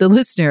you, the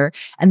listener,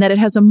 and that it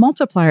has a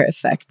multiplier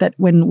effect, that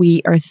when we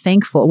are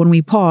thankful, when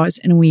we pause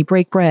and we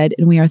break bread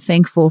and we are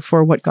thankful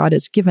for what God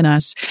has given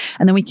us,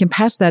 and then we can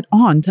pass that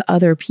on to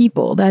other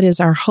people. That is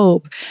our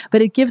hope.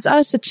 But it gives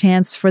us a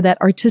chance for that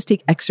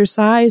artistic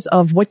exercise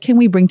of what can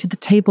we bring to the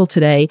table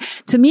today.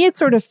 To me, it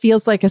sort of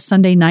feels like a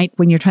Sunday night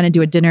when you're trying to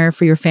do a dinner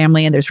for your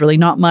family and there's really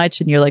not much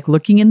and you're like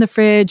looking in the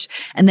fridge,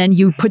 and then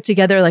you put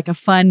together like a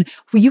fun,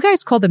 well, you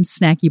guys call them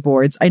snacky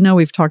boards. I know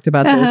we've talked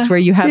about this, where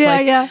you have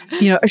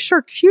a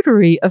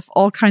charcuterie of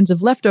all kinds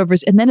of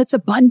leftovers, and then it's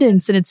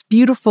abundance and it's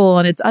beautiful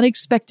and it's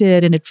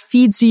unexpected and it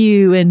feeds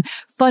you in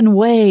fun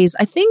ways.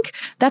 I think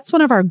that's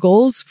one of our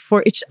goals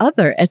for each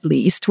other, at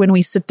least when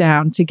we sit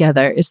down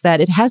together, is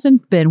that it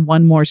hasn't been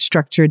one more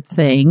structured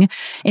thing.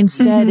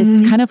 Instead,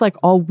 it's kind of like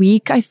all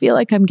week, I feel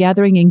like I'm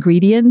gathering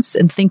ingredients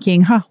and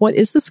thinking, what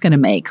is this going to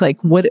make? Like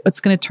what's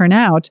going to turn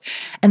out?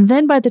 And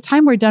then by the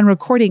time we're done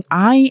recording,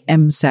 I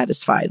am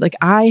satisfied. Like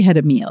I had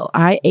a meal.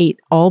 I ate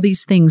all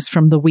these things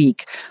from the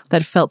week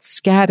that felt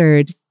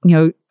scattered,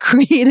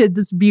 created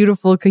this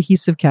beautiful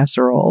cohesive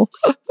casserole.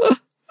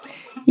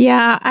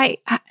 Yeah,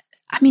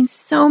 I mean,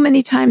 so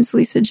many times,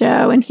 Lisa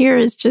Jo, and here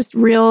is just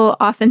real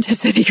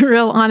authenticity,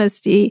 real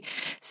honesty.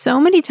 So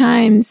many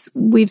times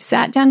we've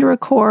sat down to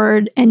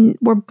record and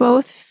we're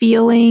both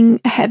feeling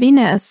a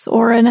heaviness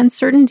or an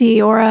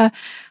uncertainty or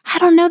I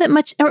don't know that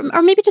much,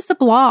 or maybe just a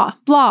blah.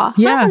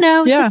 Yeah, I don't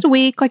know. It's just a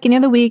week, like any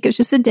other week. It's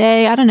just a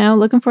day. I don't know.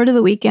 Looking forward to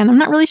the weekend. I'm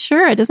not really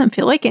sure. It doesn't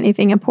feel like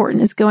anything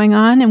important is going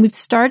on. And we've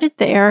started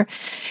there.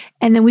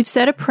 And then we've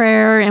said a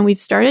prayer and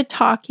we've started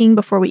talking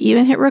before we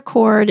even hit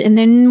record. And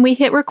then we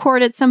hit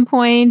record at some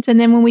point. And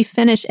then when we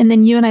finish, and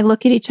then you and I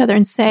look at each other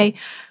and say,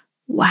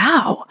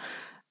 wow,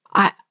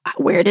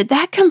 where did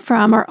that come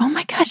from? Or, oh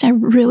my gosh, I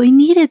really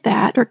needed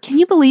that. Or can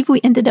you believe we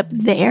ended up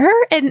there?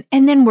 And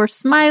then we're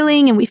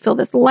smiling and we feel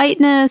this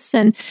lightness.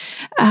 And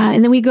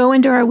then we go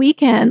into our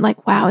weekend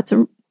like, wow, it's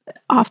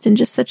often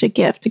just such a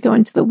gift to go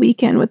into the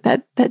weekend with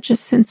that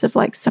just sense of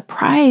like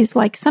surprise,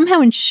 like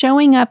somehow in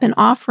showing up and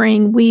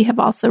offering, we have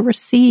also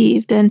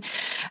received. And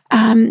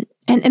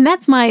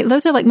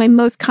those are like my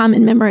most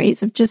common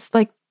memories of just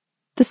like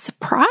the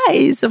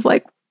surprise of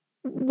like,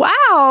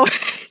 wow,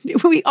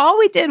 all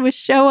we did was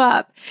show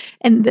up,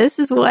 and this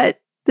is what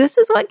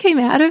came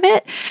out of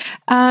it.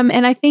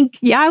 And I think,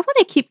 I want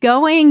to keep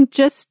going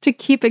just to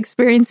keep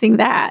experiencing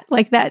that,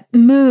 like that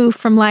move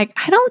from like,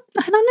 I don't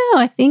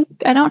know. I think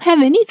I don't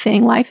have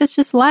anything. Life is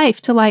just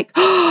life to like,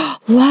 oh,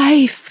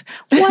 life.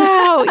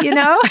 Wow. I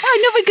know,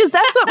 because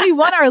that's what we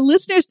want our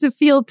listeners to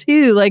feel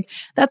too. Like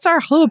that's our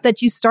hope,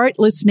 that you start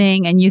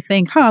listening and you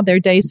think, their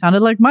day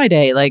sounded like my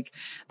day. Like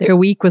their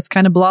week was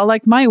kind of blah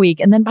like my week.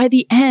 And then by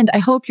the end, I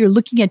hope you're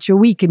looking at your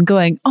week and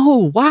going,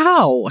 oh,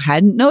 wow,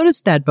 hadn't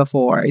noticed that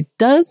before. It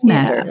does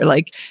matter. Yeah.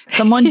 Like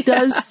someone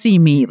does see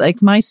me.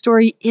 Like my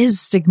story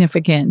is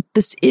significant.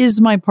 This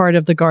is my part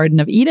of the Garden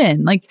of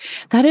Eden. Like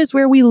that is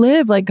where we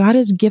live. Like God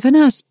has given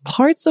us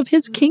parts of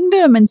his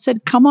kingdom and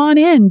said, come on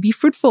in, be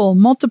fruitful,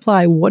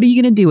 multiply. What are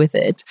you going to do with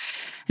it?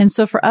 And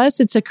so for us,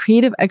 it's a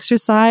creative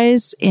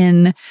exercise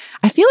I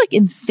feel like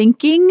in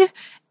thinking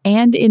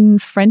and in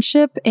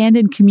friendship and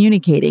in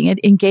communicating. It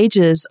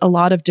engages a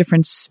lot of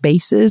different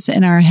spaces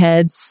in our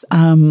heads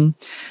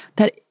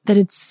that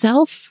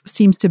itself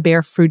seems to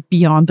bear fruit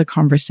beyond the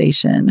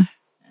conversation.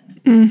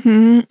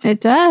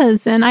 It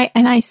does. And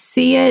I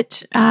see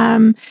it,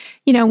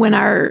 when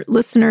our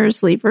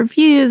listeners leave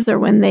reviews or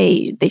when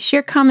they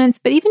share comments,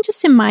 but even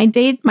just in my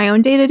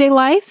own day-to-day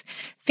life,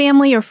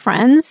 family or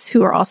friends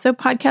who are also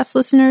podcast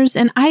listeners.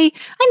 And I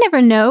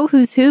never know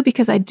who's who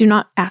because I do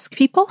not ask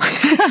people.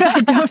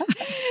 I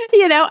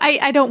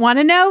don't want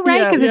to know,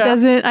 right? Because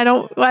I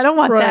don't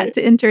want that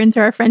to enter into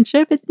our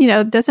friendship.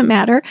 It doesn't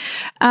matter.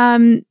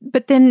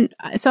 But then,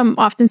 so I'm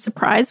often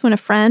surprised when a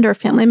friend or a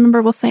family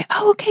member will say,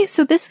 oh, okay,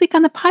 so this week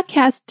on the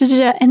podcast,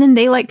 and then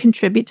they like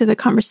contribute to the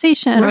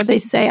conversation, or they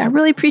say, I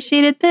really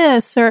appreciated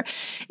this, or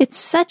it's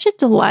such a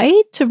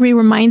delight to be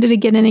reminded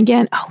again and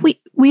again, oh,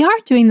 we are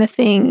doing the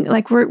thing.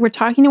 Like we're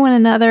talking to one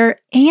another,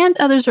 and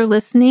others are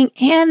listening,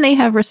 and they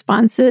have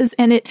responses.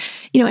 And it,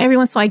 every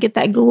once in a while I get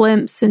that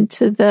glimpse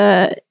into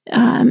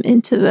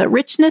the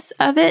richness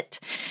of it,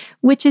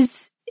 which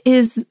is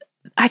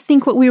I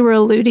think what we were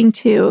alluding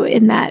to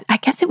in that, I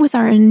guess it was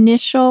our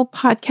initial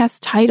podcast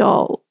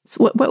title.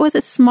 What was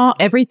it? Small.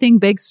 Everything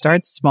big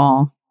starts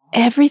small.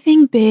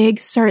 Everything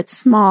big starts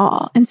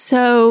small. And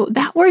so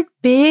that word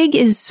big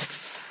is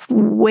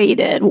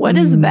weighted. What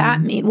does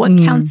that mean? What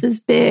counts as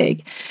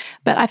big?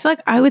 But I feel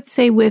like I would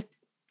say with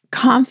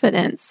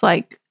confidence,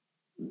 like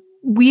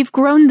we've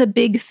grown the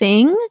big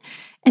thing.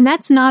 And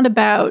that's not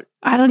about,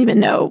 I don't even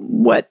know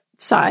what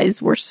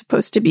size we're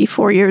supposed to be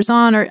 4 years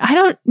on, or I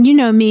don't,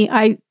 me,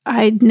 I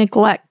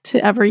neglect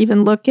to ever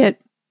even look at,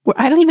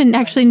 I don't even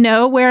actually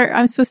know where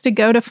I'm supposed to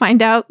go to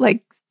find out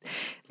like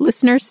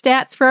listener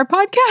stats for our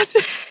podcast.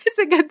 It's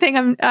a good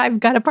thing I've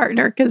got a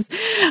partner, because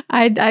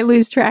I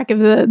lose track of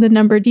the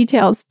number of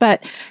details.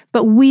 But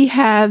we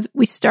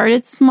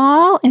started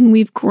small, and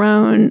we've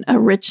grown a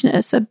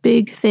richness, a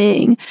big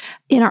thing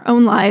in our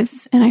own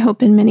lives, and I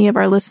hope in many of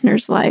our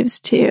listeners' lives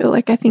too.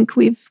 Like I think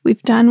we've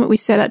done what we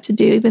set out to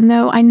do, even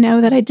though I know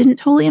that I didn't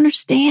totally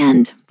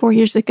understand 4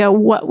 years ago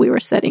what we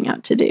were setting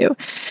out to do.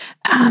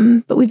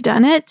 But we've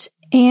done it,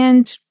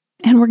 and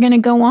we're going to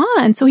go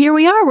on. So here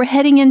we are. We're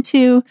heading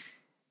into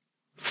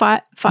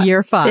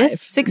year 5,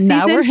 fifth, sixth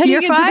now season, we're heading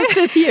year into 5, the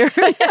 5th year.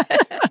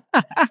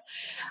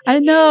 I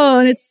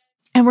know,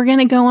 and we're going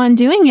to go on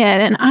doing it.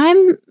 And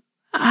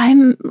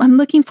I'm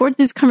looking forward to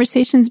these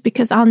conversations,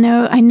 because I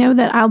know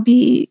that I'll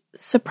be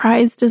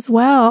surprised as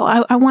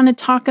well. I want to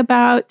talk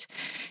about,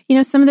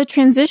 some of the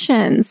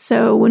transitions.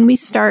 So when we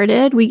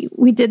started,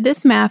 we did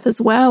this math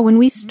as well. When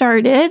we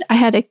started, I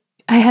had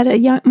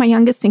my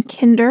youngest in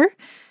kinder,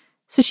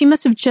 so she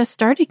must have just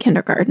started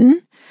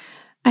kindergarten.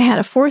 I had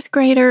a 4th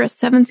grader, a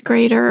 7th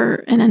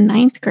grader, and a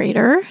 9th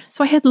grader.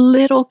 So I had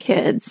little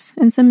kids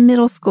and some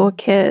middle school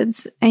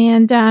kids.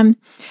 And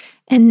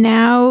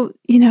now,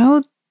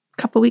 a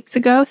couple weeks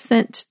ago,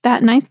 sent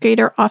that 9th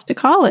grader off to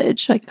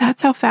college. Like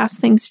that's how fast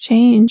things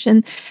change.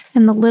 And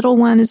the little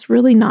one is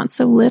really not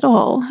so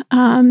little.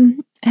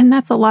 And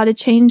that's a lot of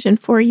change in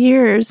 4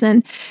 years.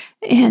 And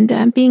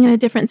being in a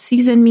different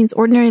season means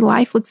ordinary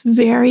life looks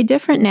very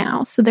different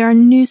now. So there are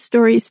new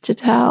stories to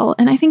tell.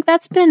 And I think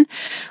that's been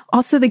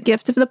also the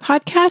gift of the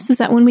podcast, is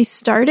that when we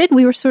started,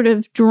 we were sort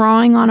of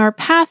drawing on our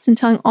past and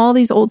telling all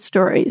these old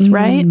stories,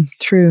 right?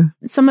 True.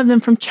 Some of them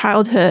from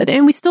childhood.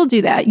 And we still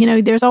do that.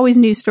 There's always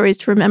new stories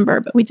to remember,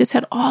 but we just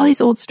had all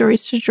these old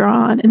stories to draw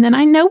on. And then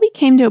I know we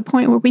came to a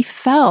point where we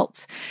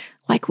felt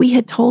like we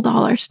had told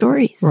all our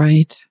stories.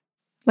 Right.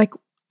 Like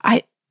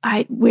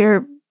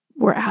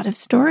we're out of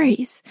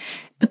stories.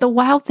 But the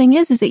wild thing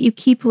is that you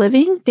keep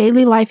living,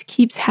 daily life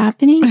keeps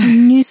happening,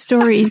 and new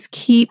stories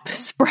keep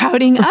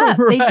sprouting up.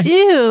 Right. They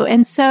do.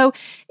 And so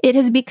it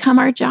has become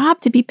our job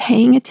to be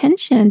paying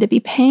attention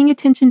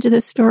to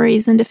the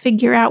stories, and to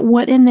figure out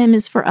what in them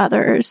is for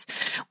others,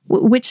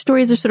 which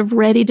stories are sort of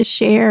ready to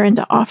share and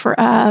to offer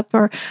up,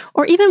 or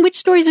even which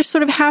stories are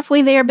sort of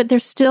halfway there, but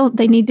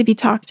they need to be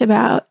talked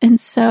about. And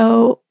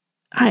so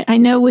I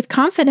know with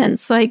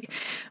confidence, like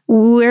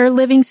we're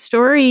living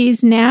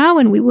stories now,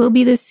 and we will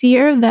be this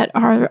year, that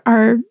are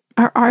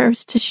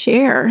ours to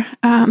share.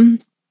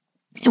 And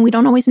we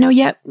don't always know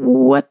yet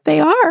what they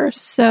are.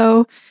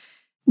 So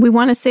we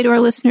want to say to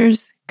our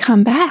listeners,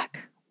 come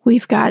back.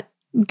 We've got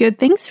good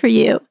things for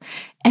you.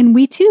 And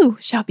we too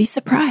shall be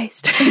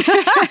surprised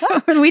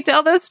when we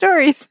tell those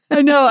stories.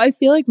 I know. I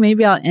feel like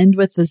maybe I'll end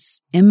with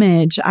this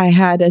image I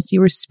had as you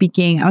were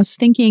speaking. I was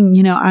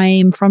thinking, I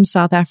am from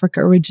South Africa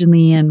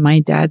originally, and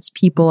my dad's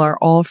people are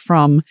all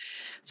from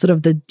sort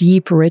of the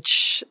deep,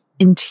 rich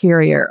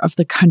interior of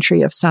the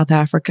country of South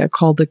Africa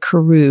called the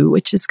Karoo,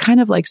 which is kind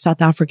of like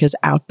South Africa's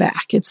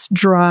outback. It's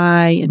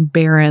dry and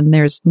barren.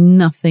 There's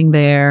nothing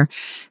there.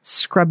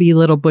 Scrubby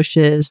little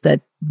bushes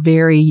that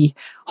very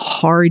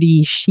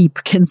hardy sheep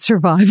can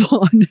survive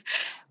on.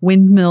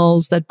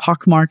 Windmills that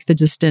pockmark the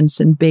distance,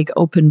 and big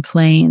open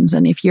plains.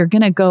 And if you're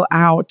going to go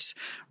out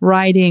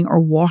riding or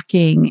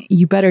walking,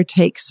 you better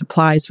take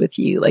supplies with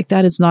you. Like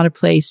that is not a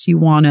place you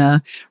want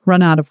to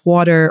run out of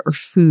water or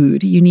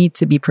food. You need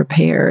to be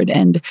prepared.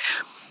 And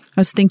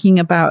I was thinking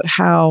about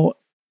how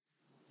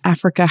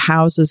Africa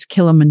houses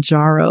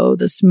Kilimanjaro,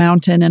 this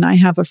mountain. And I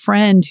have a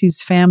friend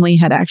whose family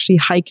had actually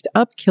hiked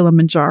up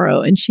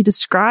Kilimanjaro, and she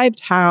described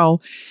how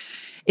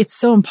it's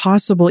so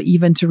impossible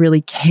even to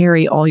really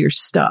carry all your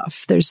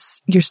stuff.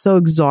 You're so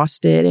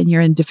exhausted, and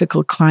you're in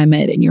difficult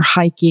climate, and you're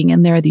hiking,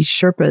 and there are these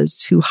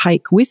Sherpas who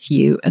hike with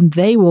you, and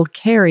they will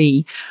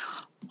carry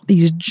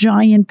these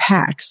giant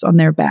packs on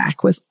their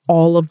back with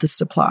all of the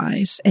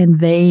supplies. And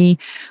they'll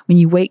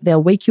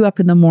wake you up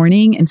in the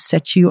morning and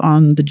set you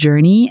on the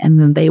journey,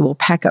 and then they will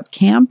pack up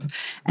camp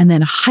and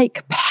then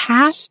hike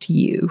past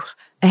you,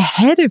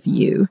 ahead of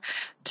you,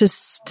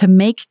 to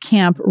make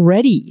camp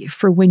ready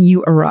for when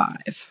you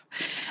arrive.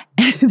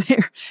 And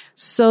they're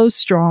so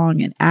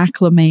strong and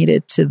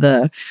acclimated to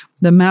the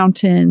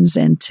mountains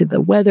and to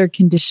the weather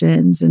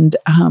conditions. And,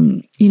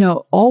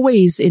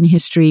 always in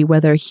history,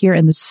 whether here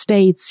in the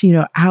States,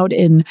 out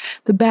in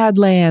the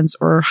Badlands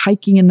or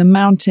hiking in the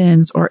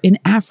mountains or in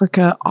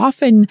Africa,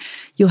 often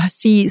you'll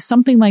see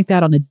something like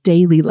that on a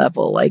daily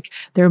level. Like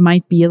there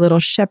might be a little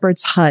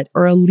shepherd's hut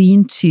or a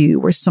lean-to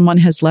where someone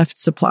has left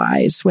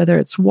supplies, whether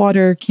it's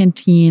water,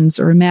 canteens,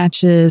 or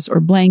matches or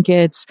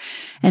blankets.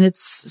 And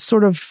it's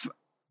sort of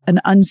an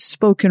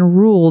unspoken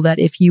rule that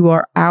if you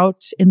are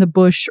out in the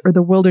bush or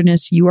the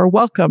wilderness, you are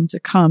welcome to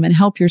come and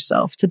help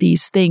yourself to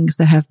these things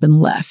that have been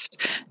left,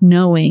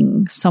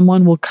 knowing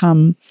someone will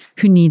come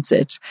who needs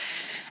it.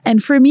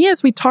 And for me,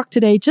 as we talked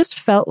today, just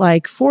felt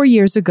like 4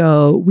 years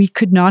ago, we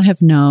could not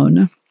have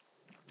known,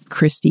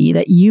 Christy,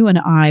 that you and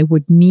I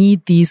would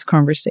need these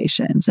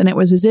conversations. And it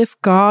was as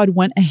if God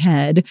went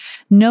ahead,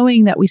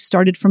 knowing that we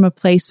started from a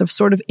place of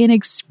sort of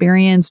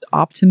inexperienced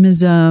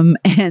optimism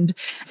and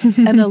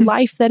a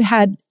life that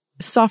had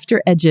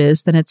softer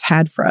edges than it's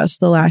had for us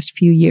the last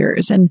few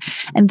years. And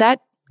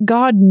that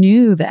God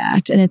knew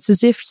that. And it's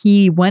as if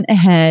he went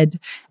ahead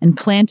and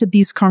planted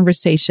these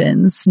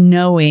conversations,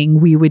 knowing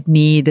we would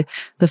need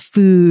the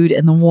food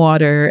and the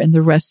water and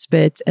the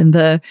respite and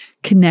the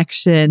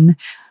connection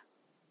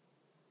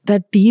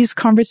that these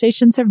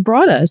conversations have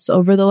brought us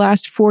over the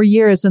last 4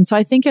 years. And so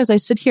I think as I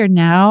sit here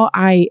now,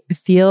 I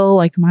feel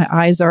like my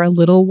eyes are a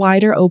little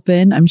wider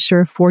open. I'm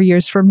sure 4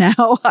 years from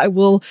now, I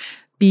will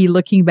be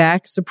looking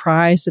back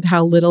surprised at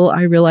how little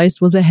I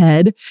realized was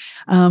ahead.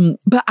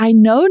 But I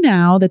know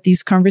now that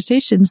these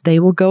conversations, they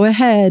will go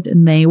ahead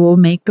and they will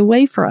make the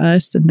way for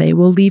us, and they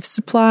will leave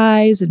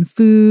supplies and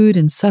food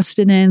and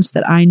sustenance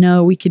that I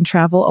know we can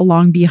travel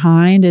along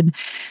behind.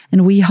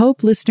 And we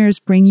hope listeners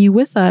bring you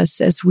with us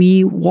as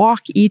we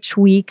walk each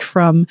week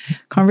from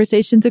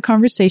conversation to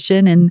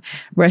conversation and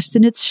rest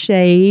in its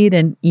shade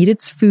and eat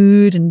its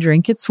food and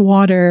drink its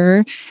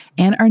water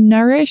and are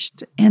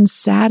nourished and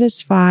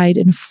satisfied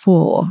and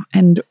full.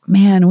 And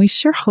man, we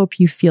sure hope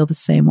you feel the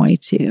same way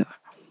too.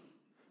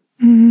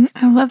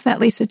 I love that,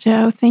 Lisa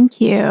Jo.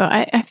 Thank you.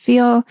 I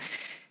feel,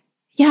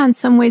 in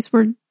some ways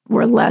we're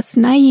less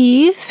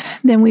naive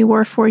than we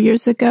were 4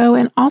 years ago.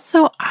 And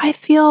also I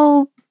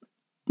feel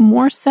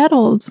more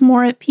settled,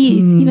 more at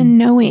peace, even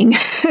knowing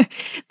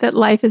that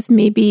life is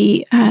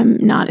maybe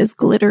not as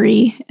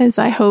glittery as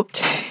I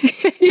hoped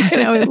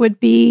it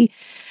would be,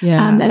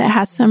 that it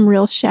has some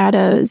real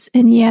shadows,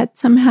 and yet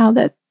somehow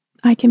that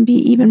I can be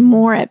even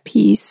more at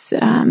peace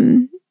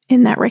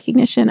in that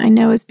recognition, I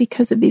know is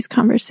because of these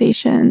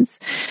conversations.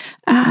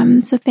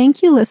 So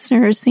thank you,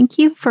 listeners. Thank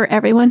you for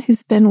everyone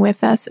who's been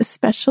with us,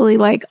 especially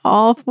like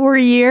all 4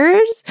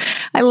 years.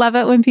 I love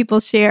it when people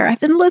share, I've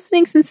been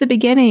listening since the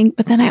beginning,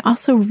 but then I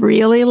also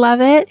really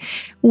love it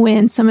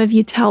when some of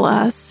you tell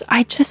us,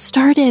 I just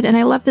started and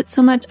I loved it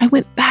so much. I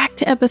went back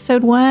to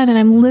episode 1 and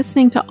I'm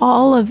listening to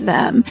all of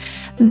them.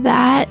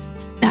 That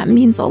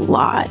means a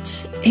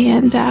lot.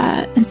 And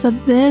so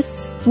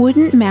this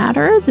wouldn't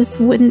matter. This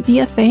wouldn't be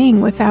a thing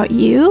without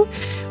you.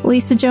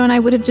 Lisa Jo and I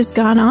would have just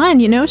gone on,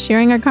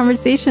 sharing our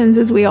conversations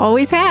as we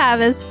always have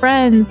as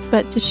friends,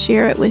 but to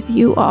share it with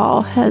you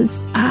all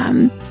has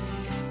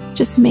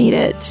just made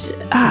it,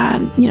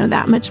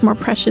 that much more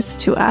precious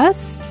to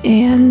us.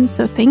 And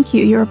so thank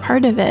you. You're a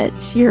part of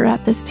it. You're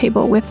at this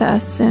table with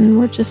us, and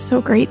we're just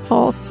so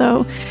grateful.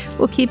 So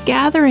we'll keep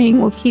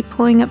gathering. We'll keep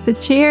pulling up the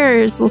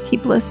chairs. We'll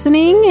keep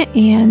listening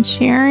and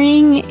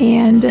sharing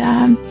and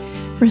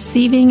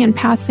receiving and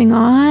passing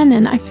on.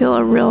 And I feel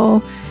a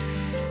real,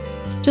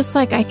 just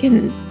like I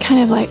can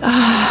kind of like,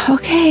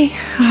 okay,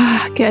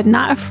 good.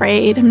 Not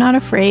afraid. I'm not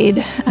afraid.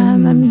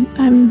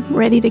 I'm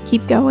ready to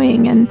keep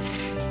going.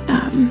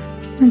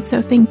 And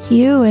so thank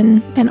you,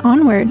 and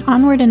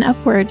onward and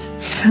upward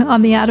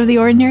on the Out of the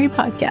Ordinary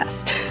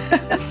podcast.